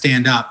could that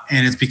stand up?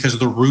 And it's because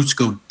the roots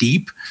go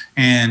deep,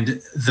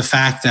 and the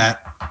fact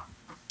that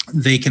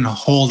they can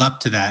hold up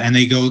to that, and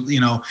they go,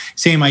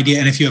 same idea.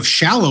 And if you have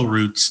shallow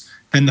roots,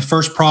 then the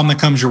first problem that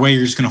comes your way,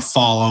 you're just going to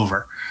fall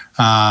over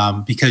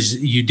because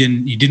you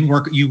didn't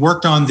work. You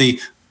worked on the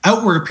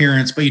outward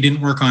appearance, but you didn't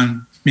work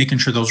on making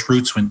sure those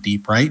roots went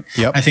deep, right?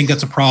 Yep. I think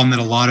that's a problem that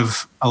a lot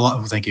of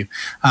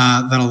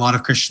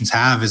Christians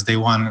have, is they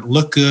want to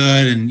look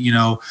good, and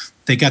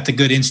they got the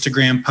good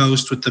Instagram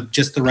post with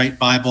just the right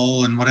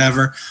Bible and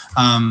whatever,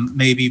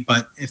 maybe,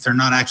 but if they're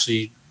not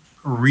actually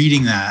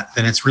reading that,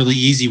 then it's really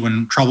easy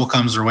when trouble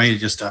comes their way to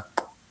just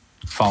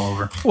fall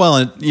over. Well,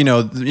 and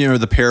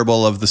the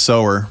parable of the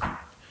sower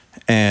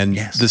and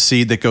the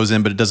seed that goes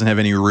in, but it doesn't have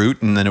any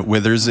root, and then it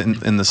withers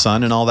in the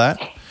sun and all that.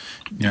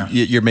 Yeah,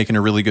 you're making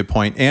a really good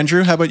point.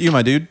 Andrew, how about you,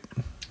 my dude?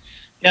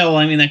 Yeah, well,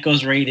 I mean, that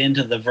goes right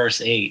into the verse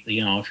 8.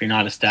 If you're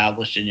not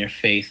established in your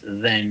faith,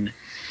 then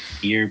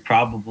you're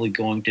probably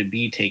going to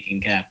be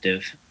taken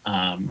captive.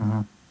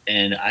 And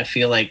I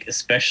feel like,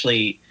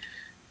 especially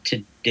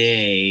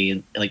today,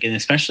 and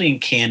especially in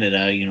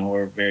Canada,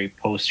 we're very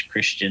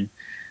post-Christian.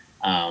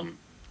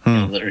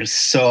 There's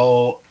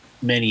so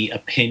many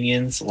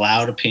opinions,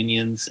 loud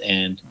opinions,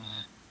 and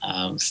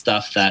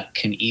stuff that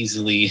can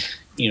easily,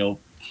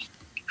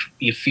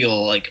 you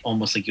feel like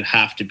almost like you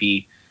have to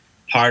be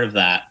part of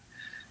that.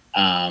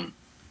 And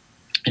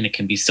it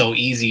can be so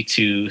easy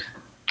to,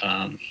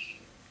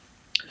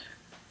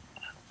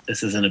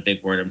 this isn't a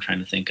big word I'm trying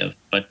to think of,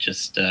 but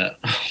just, my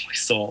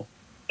soul,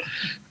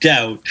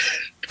 doubt.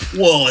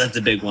 Whoa, that's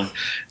a big one.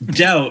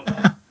 Doubt,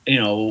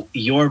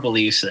 your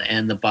beliefs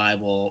and the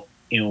Bible,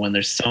 when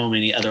there's so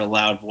many other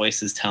loud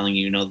voices telling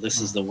you, this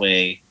is the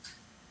way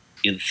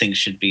things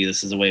should be.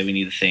 This is the way we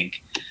need to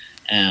think.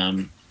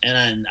 And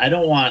I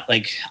don't want,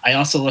 I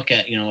also look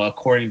at,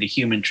 according to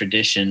human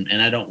tradition,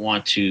 and I'm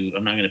not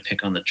going to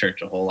pick on the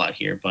church a whole lot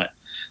here, but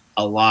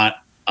a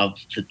lot of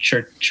the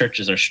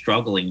churches are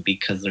struggling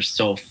because they're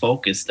so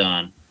focused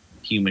on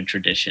human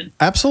tradition.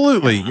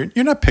 Absolutely.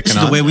 You're not picking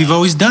on the way we've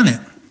always done it.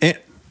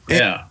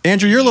 Yeah.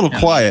 Andrew, you're a little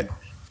quiet.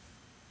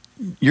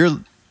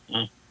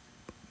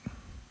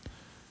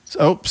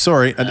 Oh,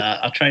 sorry.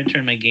 I'll try to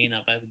turn my gain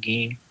up. I have a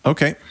gain.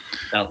 Okay.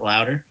 That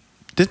louder.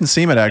 Didn't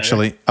seem it,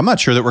 actually. I'm not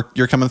sure that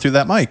you're coming through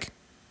that mic.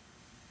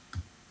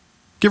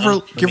 Give her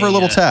a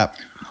little tap.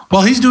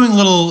 Well, he's doing a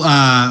little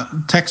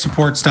tech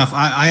support stuff.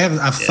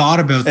 I've thought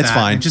about that. It's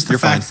fine. And just the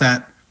fact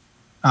that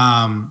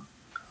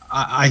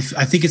I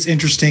think it's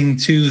interesting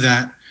too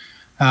that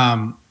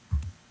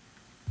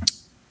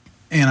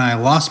and I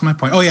lost my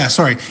point. Oh yeah,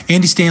 sorry.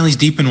 Andy Stanley's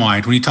Deep and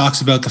Wide, when he talks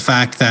about the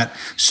fact that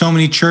so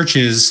many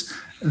churches,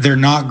 they're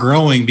not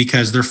growing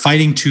because they're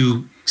fighting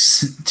to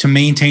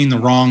maintain the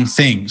wrong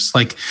things.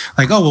 Like,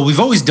 oh, well,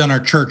 we've always done our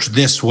church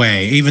this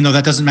way, even though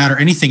that doesn't matter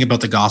anything about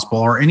the gospel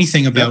or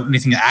anything about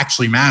anything that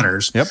actually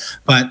matters. Yep.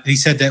 But he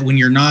said that when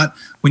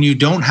you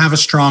don't have a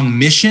strong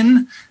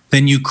mission,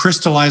 then you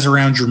crystallize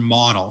around your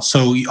model.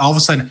 So all of a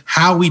sudden,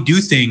 how we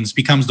do things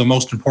becomes the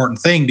most important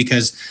thing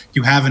because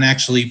you haven't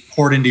actually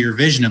poured into your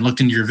vision and looked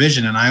into your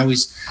vision. And I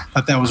always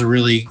thought that was a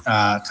really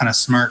kind of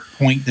smart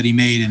point that he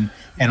made.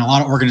 And a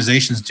lot of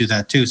organizations do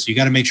that too. So you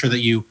got to make sure that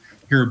you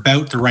you're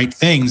about the right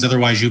things.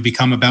 Otherwise, you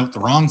become about the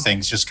wrong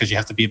things just because you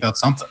have to be about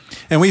something.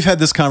 And we've had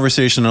this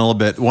conversation a little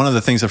bit. One of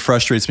the things that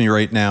frustrates me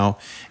right now,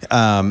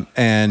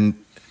 and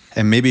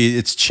maybe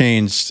it's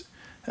changed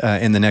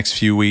in the next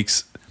few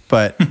weeks,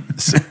 but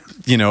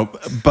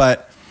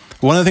but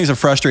one of the things that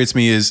frustrates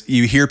me is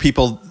you hear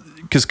people,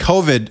 because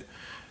COVID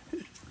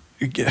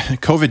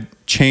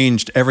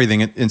changed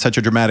everything in such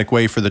a dramatic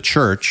way for the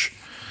church.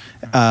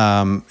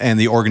 And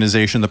the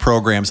organization, the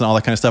programs, and all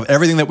that kind of stuff.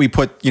 Everything that we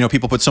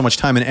people put so much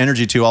time and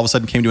energy to, all of a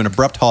sudden came to an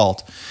abrupt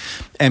halt,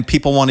 and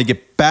people want to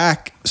get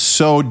back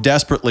so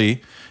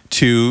desperately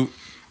to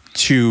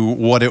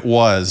what it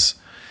was.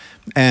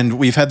 And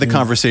we've had the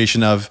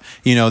conversation of,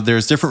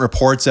 there's different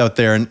reports out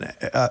there, and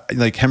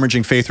like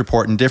Hemorrhaging Faith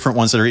report, and different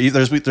ones that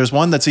are. There's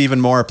one that's even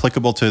more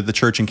applicable to the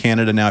church in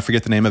Canada now. I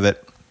forget the name of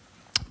it,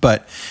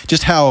 but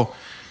just how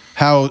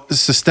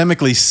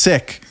systemically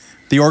sick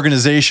the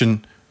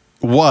organization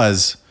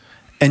was,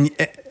 and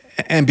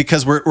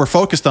because we're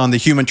focused on the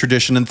human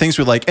tradition and things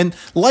we like, and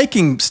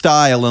liking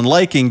style and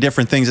liking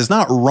different things is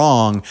not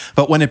wrong,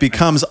 but when it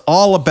becomes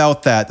all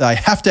about that, I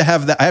have to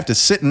have that, I have to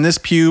sit in this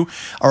pew,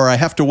 or I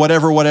have to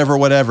whatever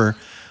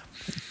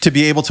to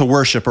be able to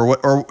worship,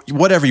 or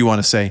whatever you want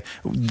to say,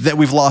 that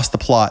we've lost the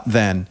plot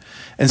then.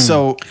 And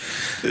so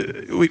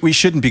we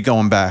shouldn't be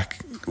going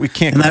back. We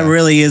can't. And that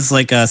really is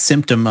like a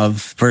symptom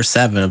of verse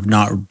 7 of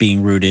not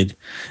being rooted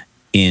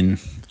in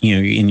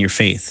your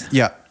faith.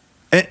 Yeah.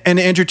 And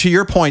Andrew, to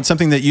your point,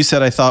 something that you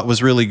said I thought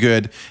was really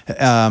good.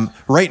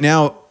 Right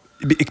now,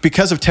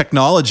 because of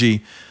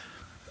technology,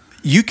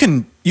 you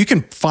can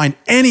find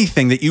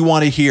anything that you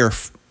want to hear.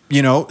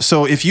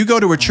 So if you go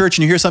to a church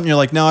and you hear something, you're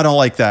like, no, I don't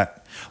like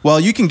that. Well,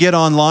 you can get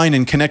online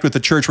and connect with the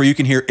church where you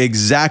can hear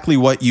exactly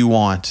what you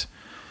want.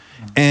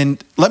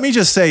 And let me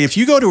just say, if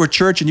you go to a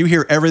church and you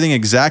hear everything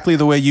exactly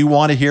the way you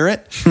want to hear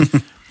it,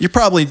 you're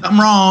probably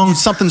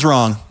something's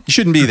wrong. You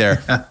shouldn't be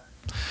there.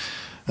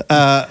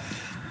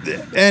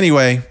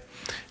 Anyway,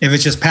 if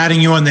it's just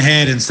patting you on the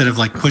head instead of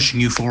like pushing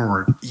you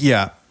forward.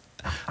 Yeah.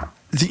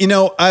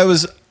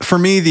 For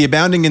me, the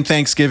abounding in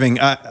thanksgiving,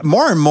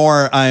 more and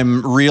more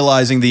I'm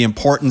realizing the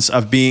importance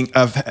of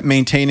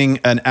maintaining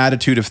an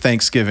attitude of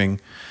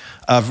thanksgiving,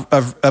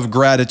 of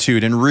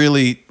gratitude. And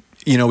really,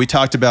 we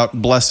talked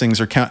about blessings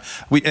for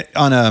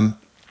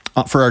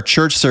our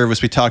church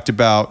service, we talked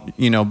about,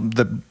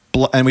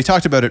 and we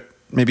talked about it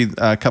maybe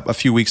a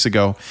few weeks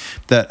ago,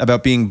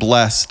 about being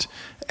blessed.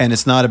 And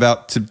it's not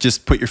about to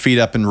just put your feet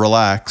up and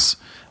relax,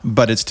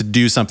 but it's to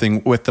do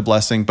something with the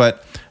blessing.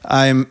 But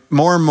I'm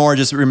more and more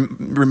just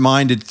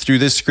reminded through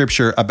this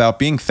scripture about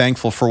being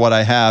thankful for what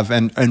I have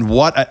and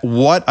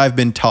what I've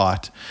been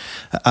taught,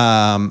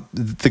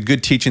 the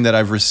good teaching that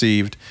I've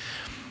received.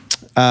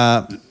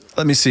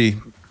 Let me see.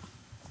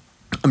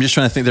 I'm just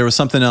trying to think. There was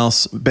something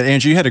else, but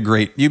Andrew,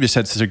 you just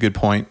had such a good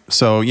point.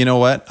 So you know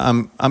what?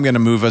 I'm going to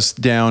move us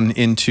down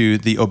into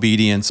the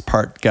obedience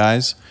part,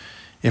 guys.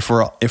 If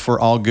we're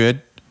all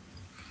good.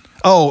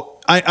 Oh,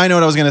 I know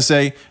what I was going to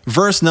say.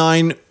 Verse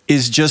 9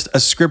 is just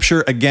a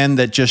scripture again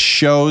that just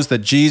shows that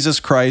Jesus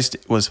Christ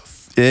was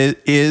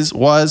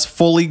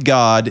fully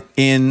God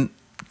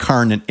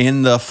incarnate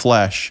in the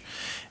flesh.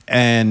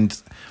 And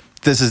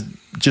this is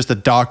just a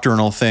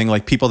doctrinal thing,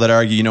 like people that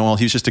argue, he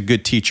was just a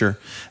good teacher.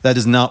 That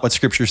is not what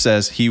scripture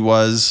says. He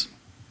was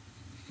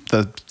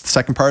the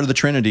second part of the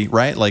Trinity,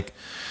 right? Like,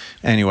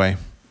 anyway.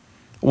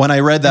 When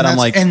I read that, I'm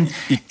like... And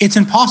it's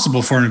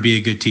impossible for him to be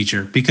a good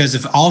teacher, because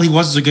if all he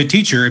was a good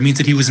teacher, it means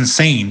that he was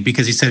insane,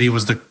 because he said he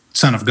was the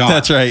Son of God.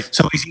 That's right.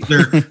 So he's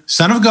either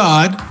Son of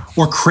God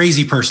or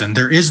crazy person.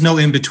 There is no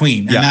in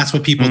between. And that's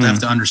what people have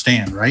to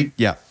understand, right?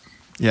 Yeah.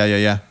 And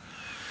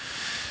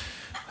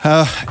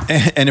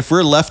if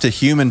we're left to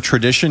human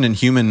tradition and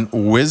human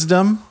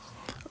wisdom,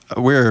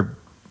 we're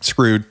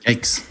screwed.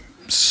 Yikes.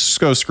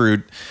 So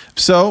screwed.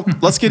 So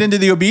let's get into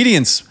the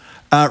obedience.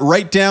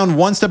 Write down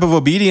one step of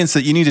obedience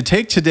that you need to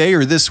take today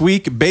or this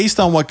week based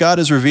on what God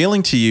is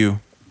revealing to you.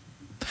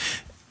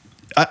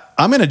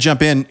 I'm going to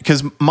jump in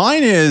because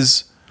mine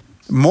is,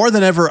 more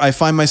than ever, I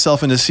find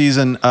myself in a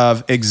season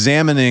of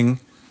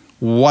examining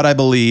what I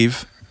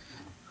believe,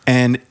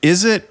 and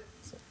is it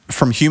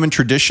from human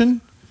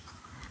tradition,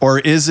 or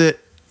is it,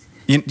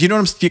 you know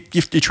what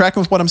you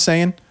tracking with what I'm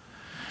saying?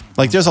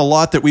 Like, there's a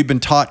lot that we've been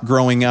taught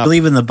growing up. Do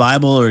you believe in the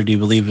Bible, or do you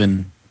believe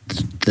in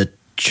the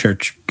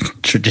church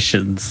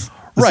traditions?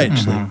 Right.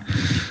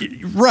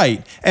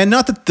 Right. And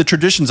not that the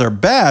traditions are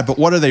bad, but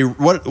what are they,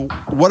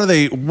 what are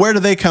they, where do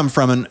they come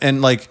from?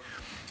 And like,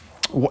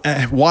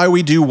 why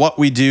we do what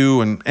we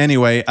do. And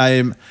anyway,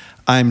 I'm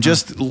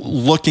just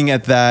looking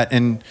at that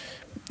and,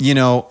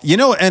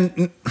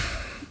 and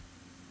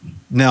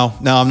no,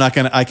 I'm not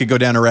going to, I could go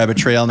down a rabbit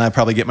trail and I'd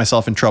probably get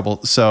myself in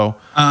trouble. So,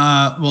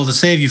 well, to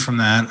save you from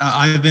that,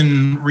 I've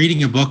been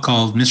reading a book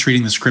called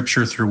Misreading the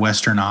Scripture Through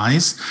Western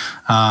Eyes.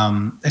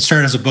 It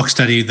started as a book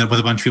study with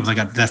a bunch of people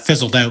that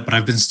fizzled out, but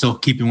I've been still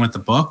keeping with the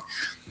book,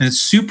 and it's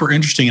super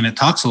interesting. And it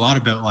talks a lot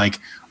about like,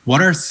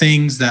 what are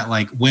things that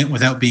like went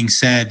without being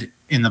said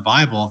in the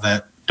Bible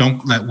that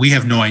that we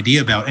have no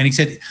idea about. And he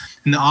said,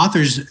 and the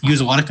authors use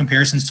a lot of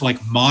comparisons to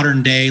like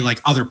modern day, like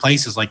other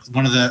places. Like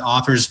one of the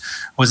authors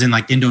was in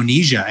like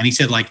Indonesia, and he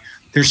said like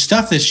there's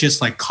stuff that's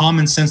just like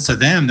common sense to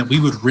them that we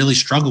would really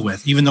struggle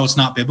with, even though it's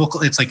not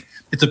biblical. It's like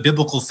it's a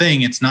biblical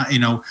thing. It's not,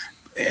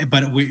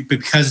 but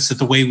because it's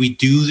the way we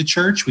do the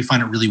church, we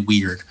find it really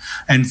weird.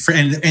 And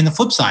the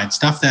flip side,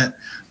 stuff that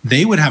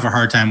they would have a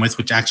hard time with,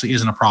 which actually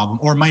isn't a problem,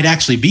 or might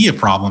actually be a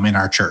problem in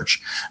our church,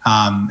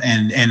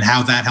 and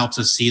how that helps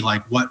us see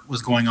like what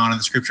was going on in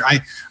the scripture.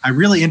 A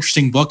really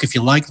interesting book if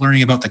you like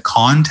learning about the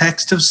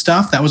context of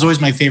stuff. That was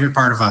always my favorite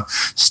part of a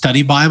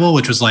study Bible,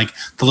 which was like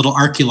the little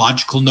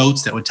archaeological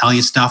notes that would tell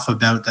you stuff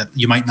about that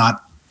you might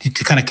not,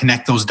 to kind of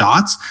connect those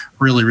dots.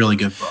 Really, really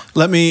good book.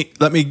 Let me.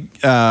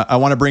 I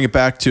want to bring it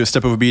back to a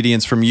step of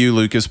obedience from you,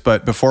 Lucas.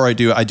 But before I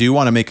do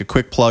want to make a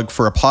quick plug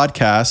for a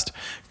podcast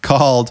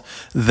called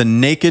the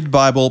Naked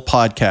Bible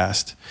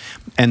Podcast.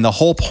 And the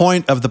whole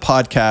point of the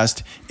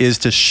podcast is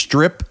to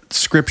strip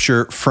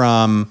scripture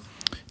from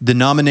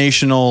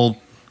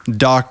denominational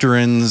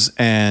doctrines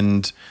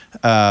and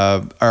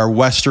our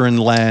Western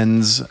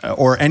lens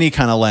or any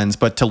kind of lens,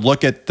 but to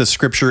look at the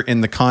scripture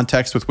in the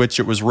context with which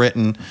it was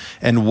written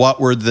and what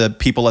were the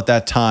people at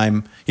that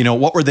time,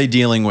 what were they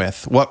dealing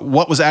with?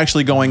 What was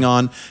actually going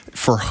on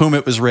for whom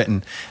it was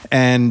written?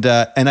 And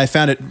I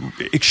found it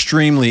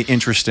extremely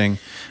interesting,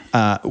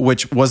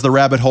 which was the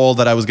rabbit hole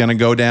that I was going to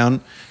go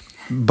down,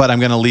 but I'm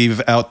going to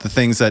leave out the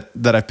things that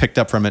I've picked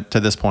up from it to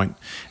this point.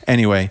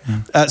 Anyway,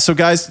 so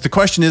guys, the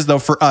question is though,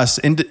 for us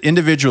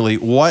individually,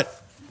 what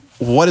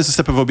is the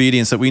step of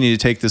obedience that we need to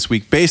take this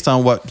week based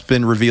on what's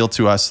been revealed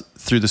to us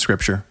through the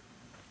scripture?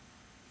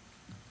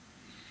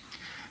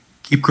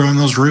 Keep growing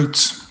those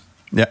roots.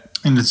 Yeah.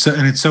 And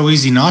it's so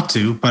easy not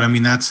to, but I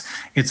mean,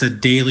 it's a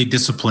daily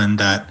discipline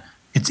that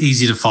it's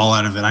easy to fall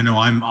out of it. I know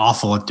I'm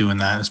awful at doing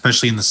that,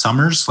 especially in the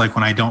summers, like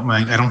when I don't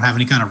have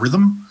any kind of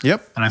rhythm.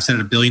 Yep. And I've said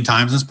it a billion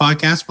times in this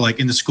podcast, but like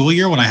in the school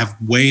year when I have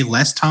way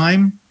less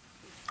time,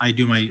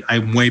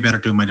 I'm way better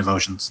doing my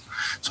devotions.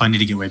 So I need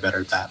to get way better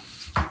at that.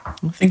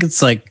 I think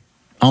it's like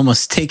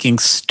almost taking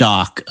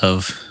stock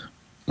of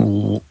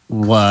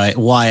why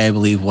I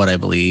believe what I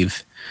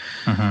believe.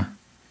 Mm-hmm.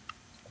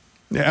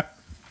 Yeah,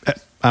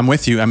 I'm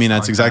with you. I mean,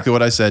 that's exactly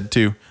what I said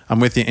too. I'm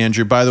with you,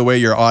 Andrew. By the way,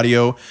 your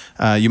audio,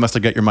 you must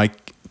have got your mic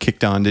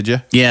kicked on, did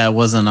you? Yeah, it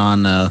wasn't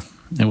on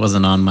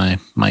my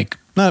mic.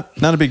 Not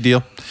a big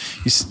deal.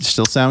 You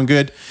still sound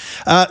good.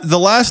 The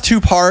last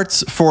two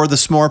parts for the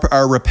SMORP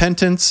are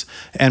repentance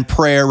and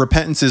prayer.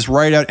 Repentance is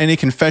write out any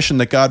confession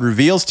that God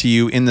reveals to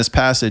you in this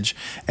passage.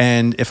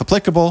 And if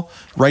applicable,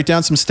 write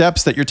down some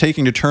steps that you're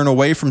taking to turn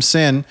away from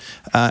sin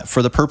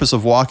for the purpose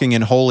of walking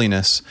in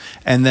holiness.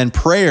 And then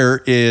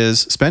prayer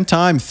is spend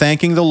time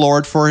thanking the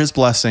Lord for his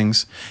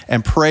blessings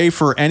and pray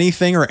for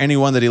anything or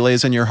anyone that he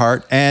lays in your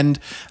heart, and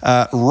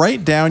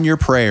write down your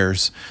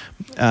prayers.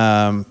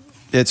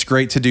 It's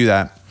great to do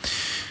that.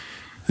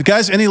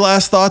 Guys, any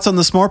last thoughts on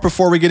the SMORP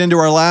before we get into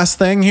our last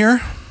thing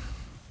here?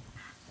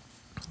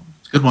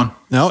 Good one.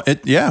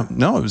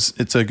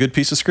 It's a good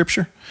piece of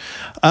scripture.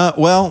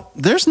 Well,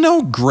 there's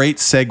no great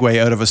segue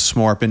out of a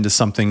SMORP into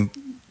something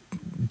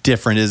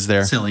different, is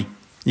there? Silly.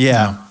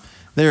 Yeah,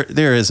 no.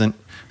 There isn't.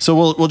 So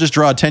we'll just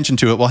draw attention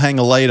to it. We'll hang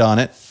a light on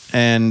it,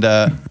 and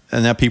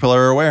that people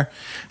are aware.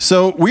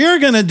 So we are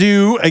going to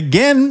do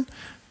again.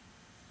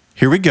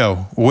 Here we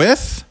go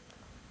with.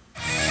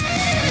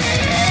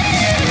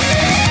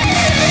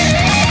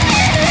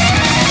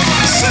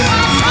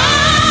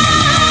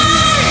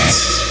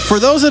 For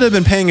those that have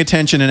been paying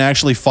attention and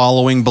actually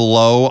following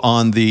below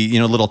on the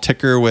little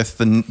ticker with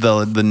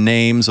the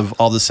names of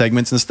all the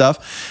segments and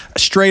stuff,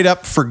 straight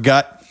up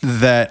forgot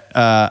that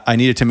I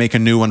needed to make a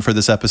new one for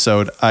this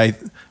episode. I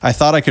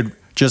thought I could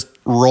just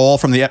roll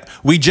from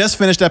we just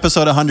finished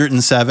episode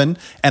 107,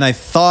 and I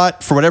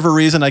thought for whatever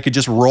reason I could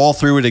just roll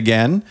through it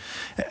again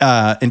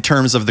in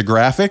terms of the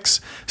graphics.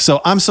 So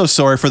I'm so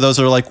sorry for those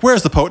that are like,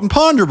 where's the potent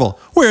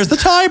ponderable? Where's the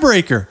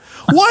tiebreaker?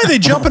 Why are they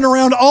jumping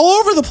around all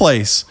over the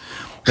place?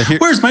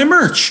 Where's my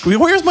merch?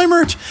 Where's my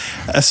merch?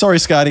 Sorry,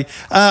 Scotty.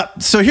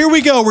 So here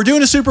we go. We're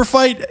doing a super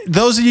fight.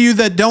 Those of you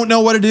that don't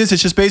know what it is,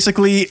 it's just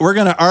basically we're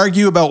going to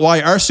argue about why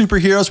our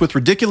superheroes with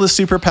ridiculous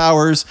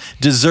superpowers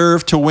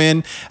deserve to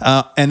win,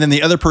 and then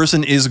the other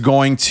person is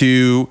going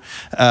to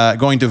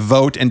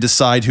vote and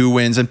decide who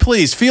wins. And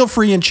please feel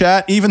free in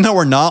chat, even though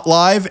we're not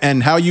live,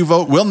 and how you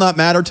vote will not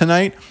matter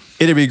tonight.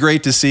 It'd be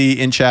great to see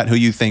in chat who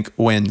you think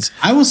wins.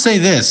 I will say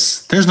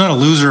this: there's not a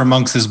loser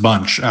amongst this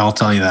bunch. I'll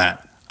tell you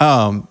that.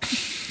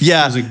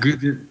 Yeah. You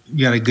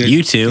got a good,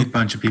 you two. Good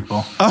bunch of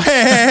people. Oh, hey.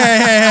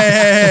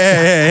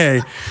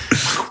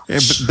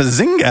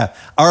 Bazinga.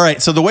 All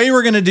right. So the way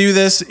we're going to do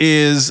this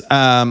is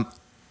I'm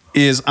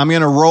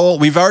going to roll.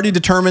 We've already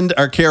determined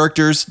our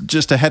characters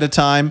just ahead of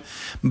time,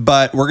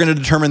 but we're going to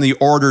determine the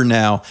order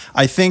now.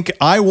 I think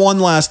I won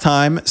last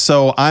time,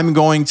 so I'm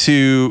going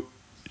to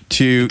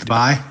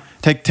bye.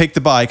 Take the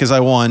bye because I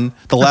won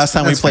the last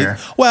time we played. Fair.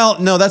 Well,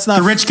 no, that's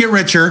not. The rich get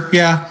richer.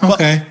 Yeah.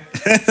 Okay.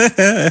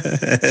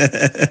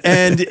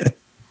 And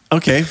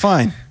okay,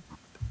 fine.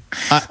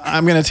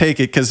 I'm going to take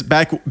it because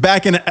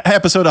back in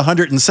episode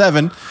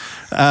 107,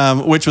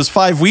 which was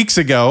 5 weeks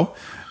ago,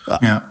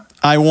 Yeah.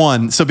 I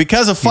won. So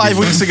because of 5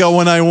 weeks ago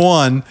when I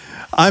won,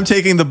 I'm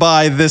taking the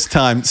bye this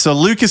time. So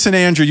Lucas and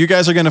Andrew, you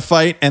guys are going to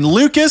fight. And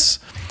Lucas,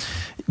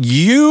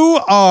 you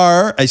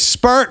are a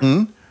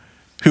Spartan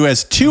who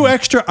has 2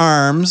 extra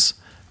arms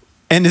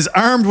and is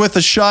armed with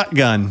a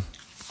shotgun.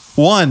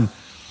 One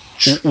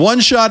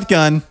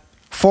shotgun,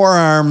 4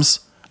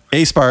 arms,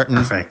 a Spartan.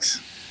 Perfect.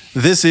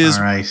 This is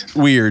All right.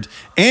 weird.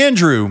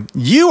 Andrew,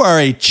 you are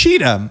a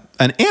cheetah,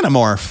 an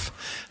anamorph,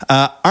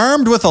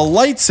 armed with a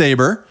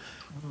lightsaber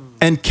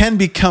and can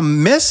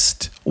become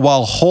mist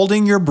while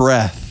holding your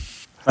breath.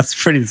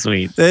 That's pretty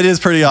sweet. That is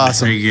pretty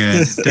awesome. Very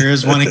good. There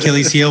is one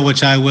Achilles heel,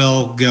 which I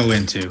will go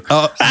into.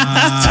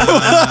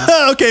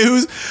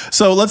 Okay,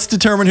 so let's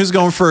determine who's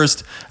going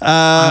first.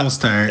 I will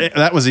start.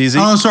 That was easy.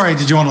 Oh, sorry.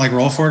 Did you want to like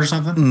roll for it or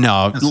something?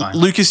 No, That's fine.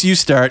 Lucas, you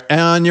start.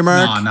 On your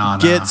mark, No.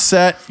 get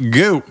set,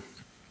 go.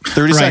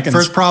 30 Right. seconds.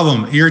 First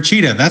problem. You're a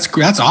cheetah.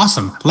 That's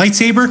awesome.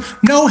 Lightsaber,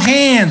 no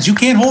hands. You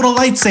can't hold a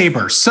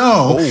lightsaber.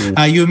 So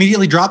you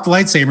immediately drop the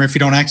lightsaber if you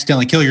don't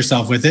accidentally kill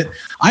yourself with it.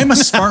 I'm a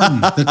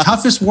Spartan, the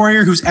toughest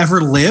warrior who's ever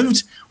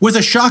lived, with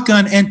a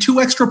shotgun and 2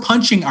 extra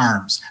punching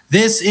arms.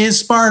 This is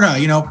Sparta.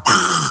 You know,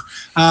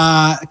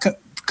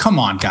 come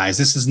on, guys.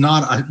 This is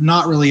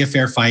not really a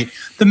fair fight.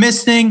 The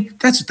mist thing,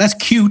 that's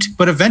cute,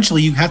 but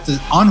eventually you have to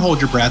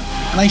unhold your breath,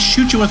 and I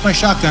shoot you with my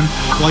shotgun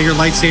while your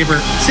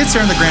lightsaber sits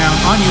there on the ground,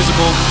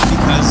 unusable,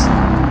 because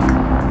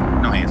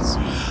no hands.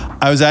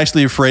 I was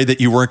actually afraid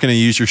that you weren't going to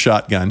use your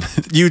shotgun.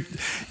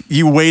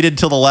 You waited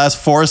till the last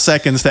 4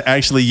 seconds to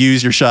actually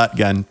use your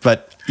shotgun,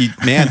 but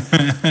man,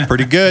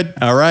 pretty good.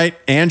 All right,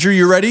 Andrew,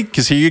 you ready?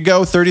 Because here you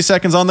go. 30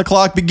 seconds on the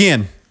clock.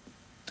 Begin.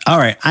 All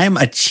right, I'm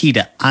a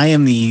cheetah.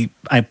 I'm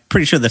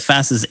pretty sure the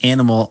fastest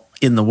animal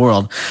in the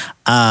world.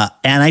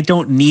 And I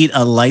don't need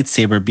a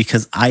lightsaber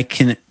because I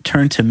can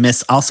turn to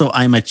mist. Also,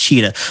 I'm a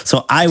cheetah.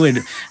 So I would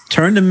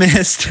turn to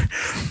mist,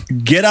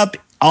 get up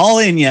all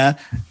in you,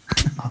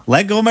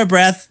 let go of my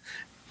breath,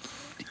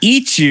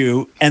 eat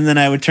you, and then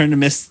I would turn to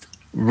mist,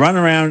 run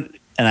around,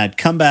 and I'd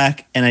come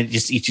back and I'd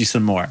just eat you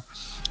some more.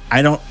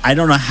 I don't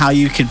know how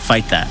you could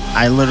fight that.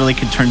 I literally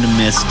could turn to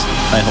mist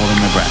by holding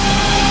my breath.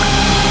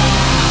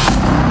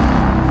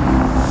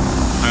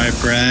 All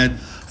right, Brad.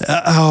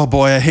 Oh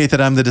boy, I hate that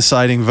I'm the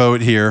deciding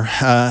vote here.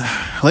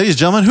 Ladies and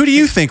gentlemen, who do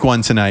you think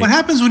won tonight? What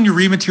happens when you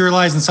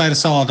rematerialize inside a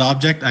solid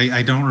object?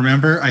 I don't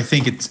remember. I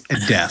think it's a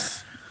death.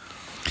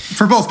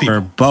 For both people.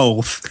 For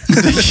both.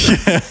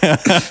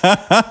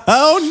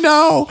 Oh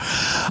no!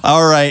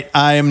 All right,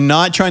 I am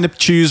not trying to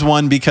choose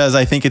one because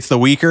I think it's the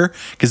weaker,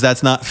 because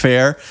that's not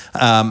fair.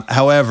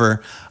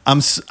 However,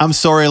 I'm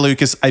sorry,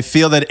 Lucas. I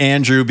feel that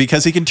Andrew,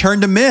 because he can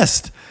turn to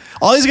mist.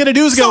 All he's gonna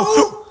do is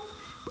go.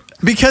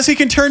 Because he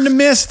can turn to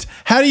mist.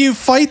 How do you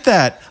fight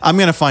that? I'm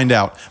gonna find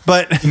out.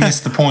 But You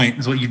missed the point,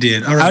 is what you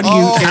did. All right. How do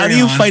you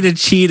Carry on. fight a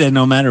cheetah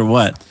no matter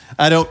what?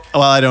 I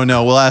don't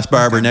know. We'll ask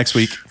Barbara next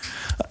week.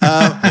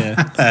 All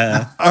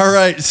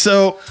right.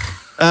 So,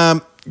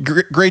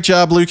 great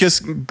job, Lucas.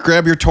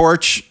 Grab your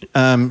torch.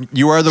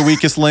 You are the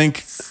weakest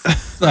link.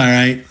 All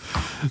right.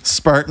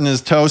 Spartan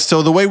is toast.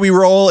 So the way we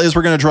roll is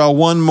we're going to draw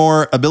one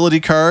more ability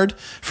card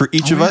for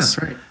each of yeah, us.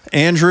 that's right.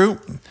 Andrew,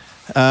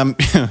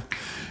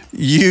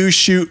 you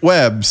shoot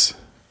webs.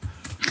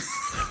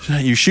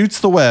 You shoots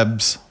the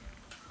webs.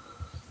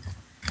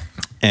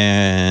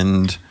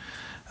 And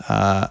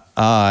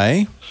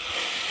I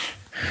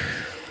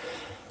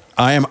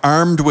am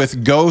armed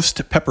with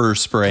ghost pepper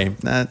spray.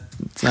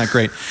 That's not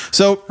great.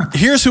 So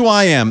here's who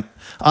I am.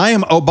 I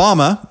am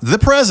Obama, the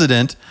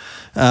president,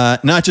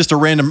 not just a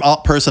random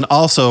person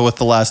also with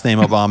the last name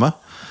Obama.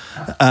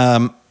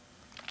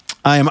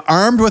 I am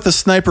armed with a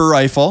sniper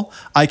rifle.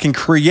 I can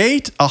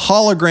create a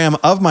hologram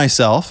of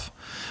myself,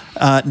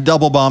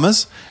 double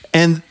bombas,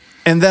 and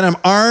then I'm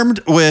armed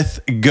with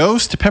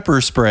ghost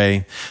pepper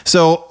spray.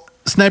 So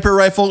sniper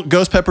rifle,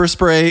 ghost pepper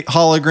spray,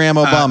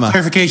 hologram Obama.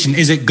 Clarification.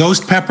 Is it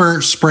ghost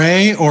pepper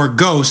spray or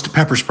ghost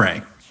pepper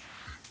spray?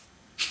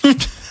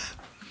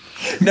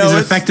 No, is it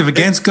it's- effective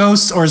against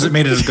ghosts, or is it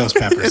made out of ghost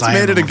peppers? It's I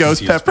made am it a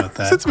ghost confused pepper. about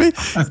that. It's made.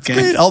 Okay. It's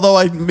made,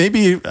 although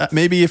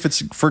maybe if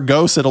it's for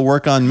ghosts, it'll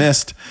work on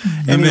mist.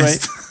 Anyway,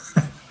 Mist.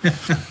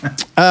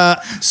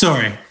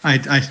 Sorry, I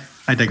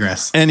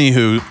digress.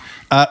 anywho,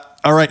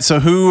 all right.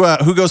 So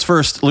who goes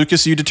first?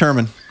 Lucas, you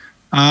determine.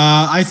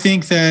 I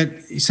think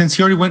that since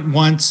he already went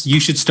once, you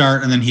should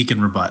start, and then he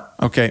can rebut.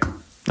 Okay.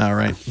 All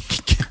right.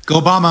 Go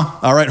Obama.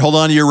 All right, hold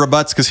on to your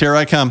rebuts because here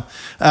I come.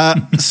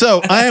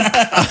 So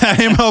I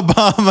am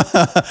Obama,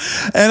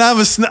 and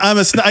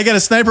I got a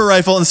sniper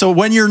rifle, and so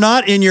when you're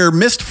not in your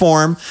mist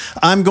form,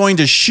 I'm going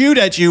to shoot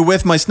at you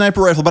with my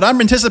sniper rifle. But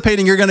I'm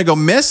anticipating you're going to go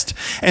mist,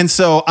 and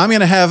so I'm going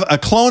to have a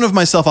clone of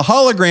myself, a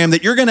hologram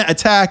that you're going to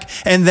attack,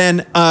 and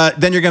then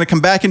you're going to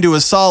come back into a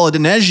solid.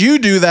 And as you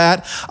do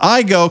that,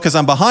 I go, because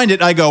I'm behind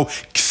it, I go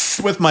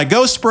with my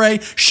ghost spray,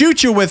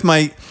 shoot you with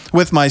my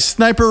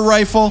sniper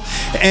rifle,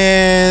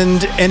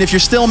 and if you're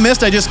still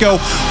missed, I just go,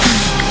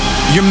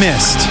 you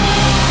missed.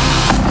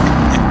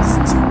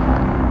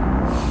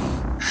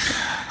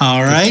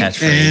 All right.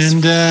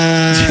 catchphrase.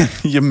 And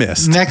You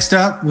missed. next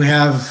up, we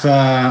have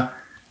our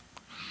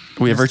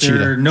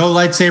cheetah. no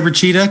lightsaber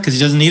cheetah because he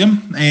doesn't need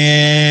them.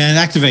 And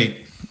activate.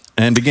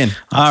 And begin.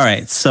 All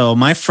right. So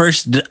my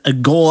first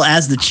goal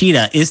as the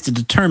cheetah is to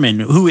determine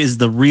who is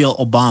the real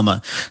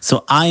Obama.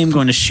 So I am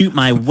going to shoot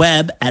my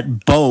web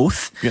at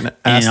both, You're gonna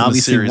ask and them a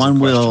obviously series of one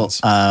will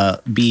questions.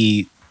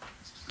 be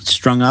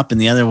strung up,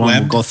 and the other one will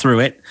Webbed. go through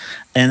it.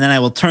 And then I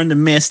will turn to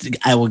mist.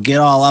 I will get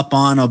all up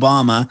on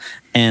Obama,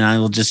 and I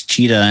will just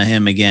cheetah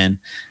him again,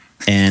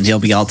 and he'll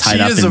be all tied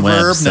Cheetah's up in a web.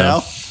 verb So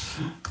now.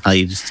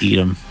 I'll just eat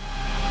him.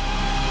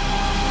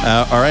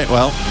 All right.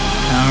 Well,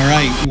 All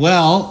right.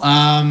 Well,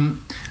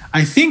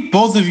 I think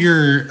both of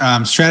your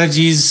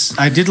strategies.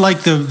 I did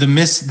like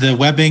the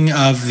webbing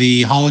of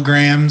the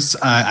holograms.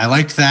 I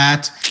liked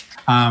that.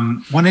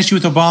 One issue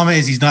with Obama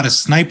is he's not a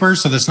sniper,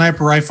 so the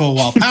sniper rifle,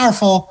 while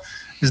powerful,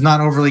 is not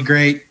overly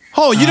great.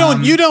 oh, you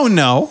don't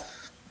know.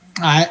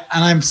 I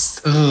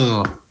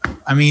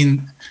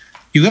mean,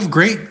 you have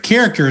great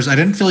characters. I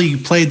didn't feel you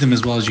played them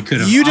as well as you could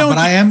have. You don't- but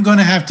I am going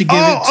to have to give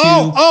it to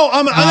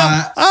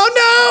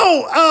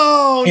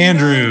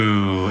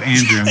Andrew. I'm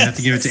going to have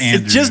to give it to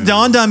Andrew. It just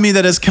dawned on me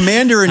that as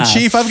commander in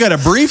chief, I've got a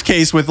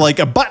briefcase with like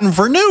a button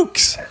for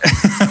nukes.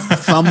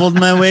 Fumbled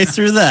my way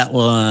through that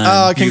one.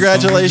 Oh,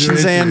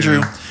 congratulations, fumbled it, Andrew.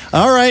 Andrew.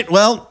 All right.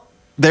 Well,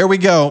 there we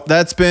go.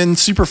 That's been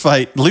Super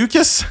Fight.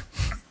 Lucas?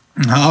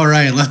 All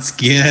right, let's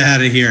get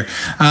out of here.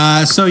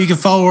 So you can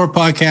follow our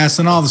podcast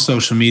on all the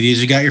social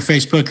medias. You got your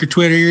Facebook, your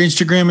Twitter, your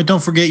Instagram, and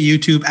don't forget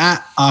YouTube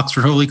at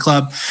Oxford Holy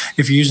Club.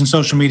 If you're using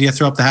social media,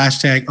 throw up the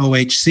hashtag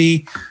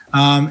OHC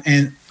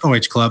and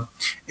OH Club.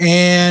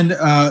 And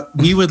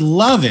we would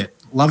love it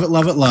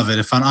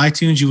if on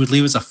iTunes you would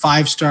leave us a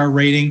 5-star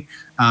rating,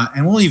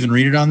 and we'll even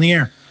read it on the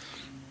air.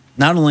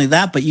 Not only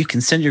that, but you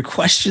can send your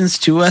questions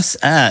to us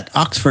at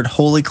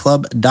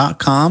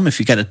oxfordholyclub.com. If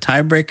you got a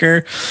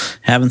tiebreaker,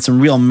 having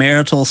some real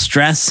marital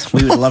stress,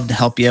 we would love to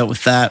help you out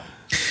with that.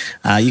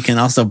 You can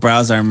also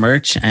browse our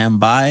merch and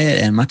buy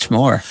it and much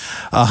more.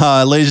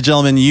 Ladies and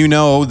gentlemen, you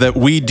know that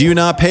we do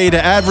not pay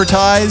to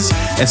advertise.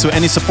 And so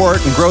any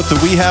support and growth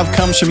that we have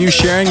comes from you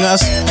sharing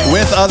us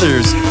with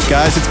others.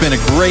 Guys, it's been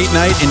a great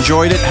night.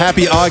 Enjoyed it.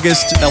 Happy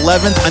August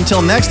 11th.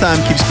 Until next time,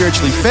 keep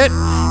spiritually fit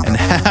and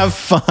have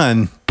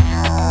fun.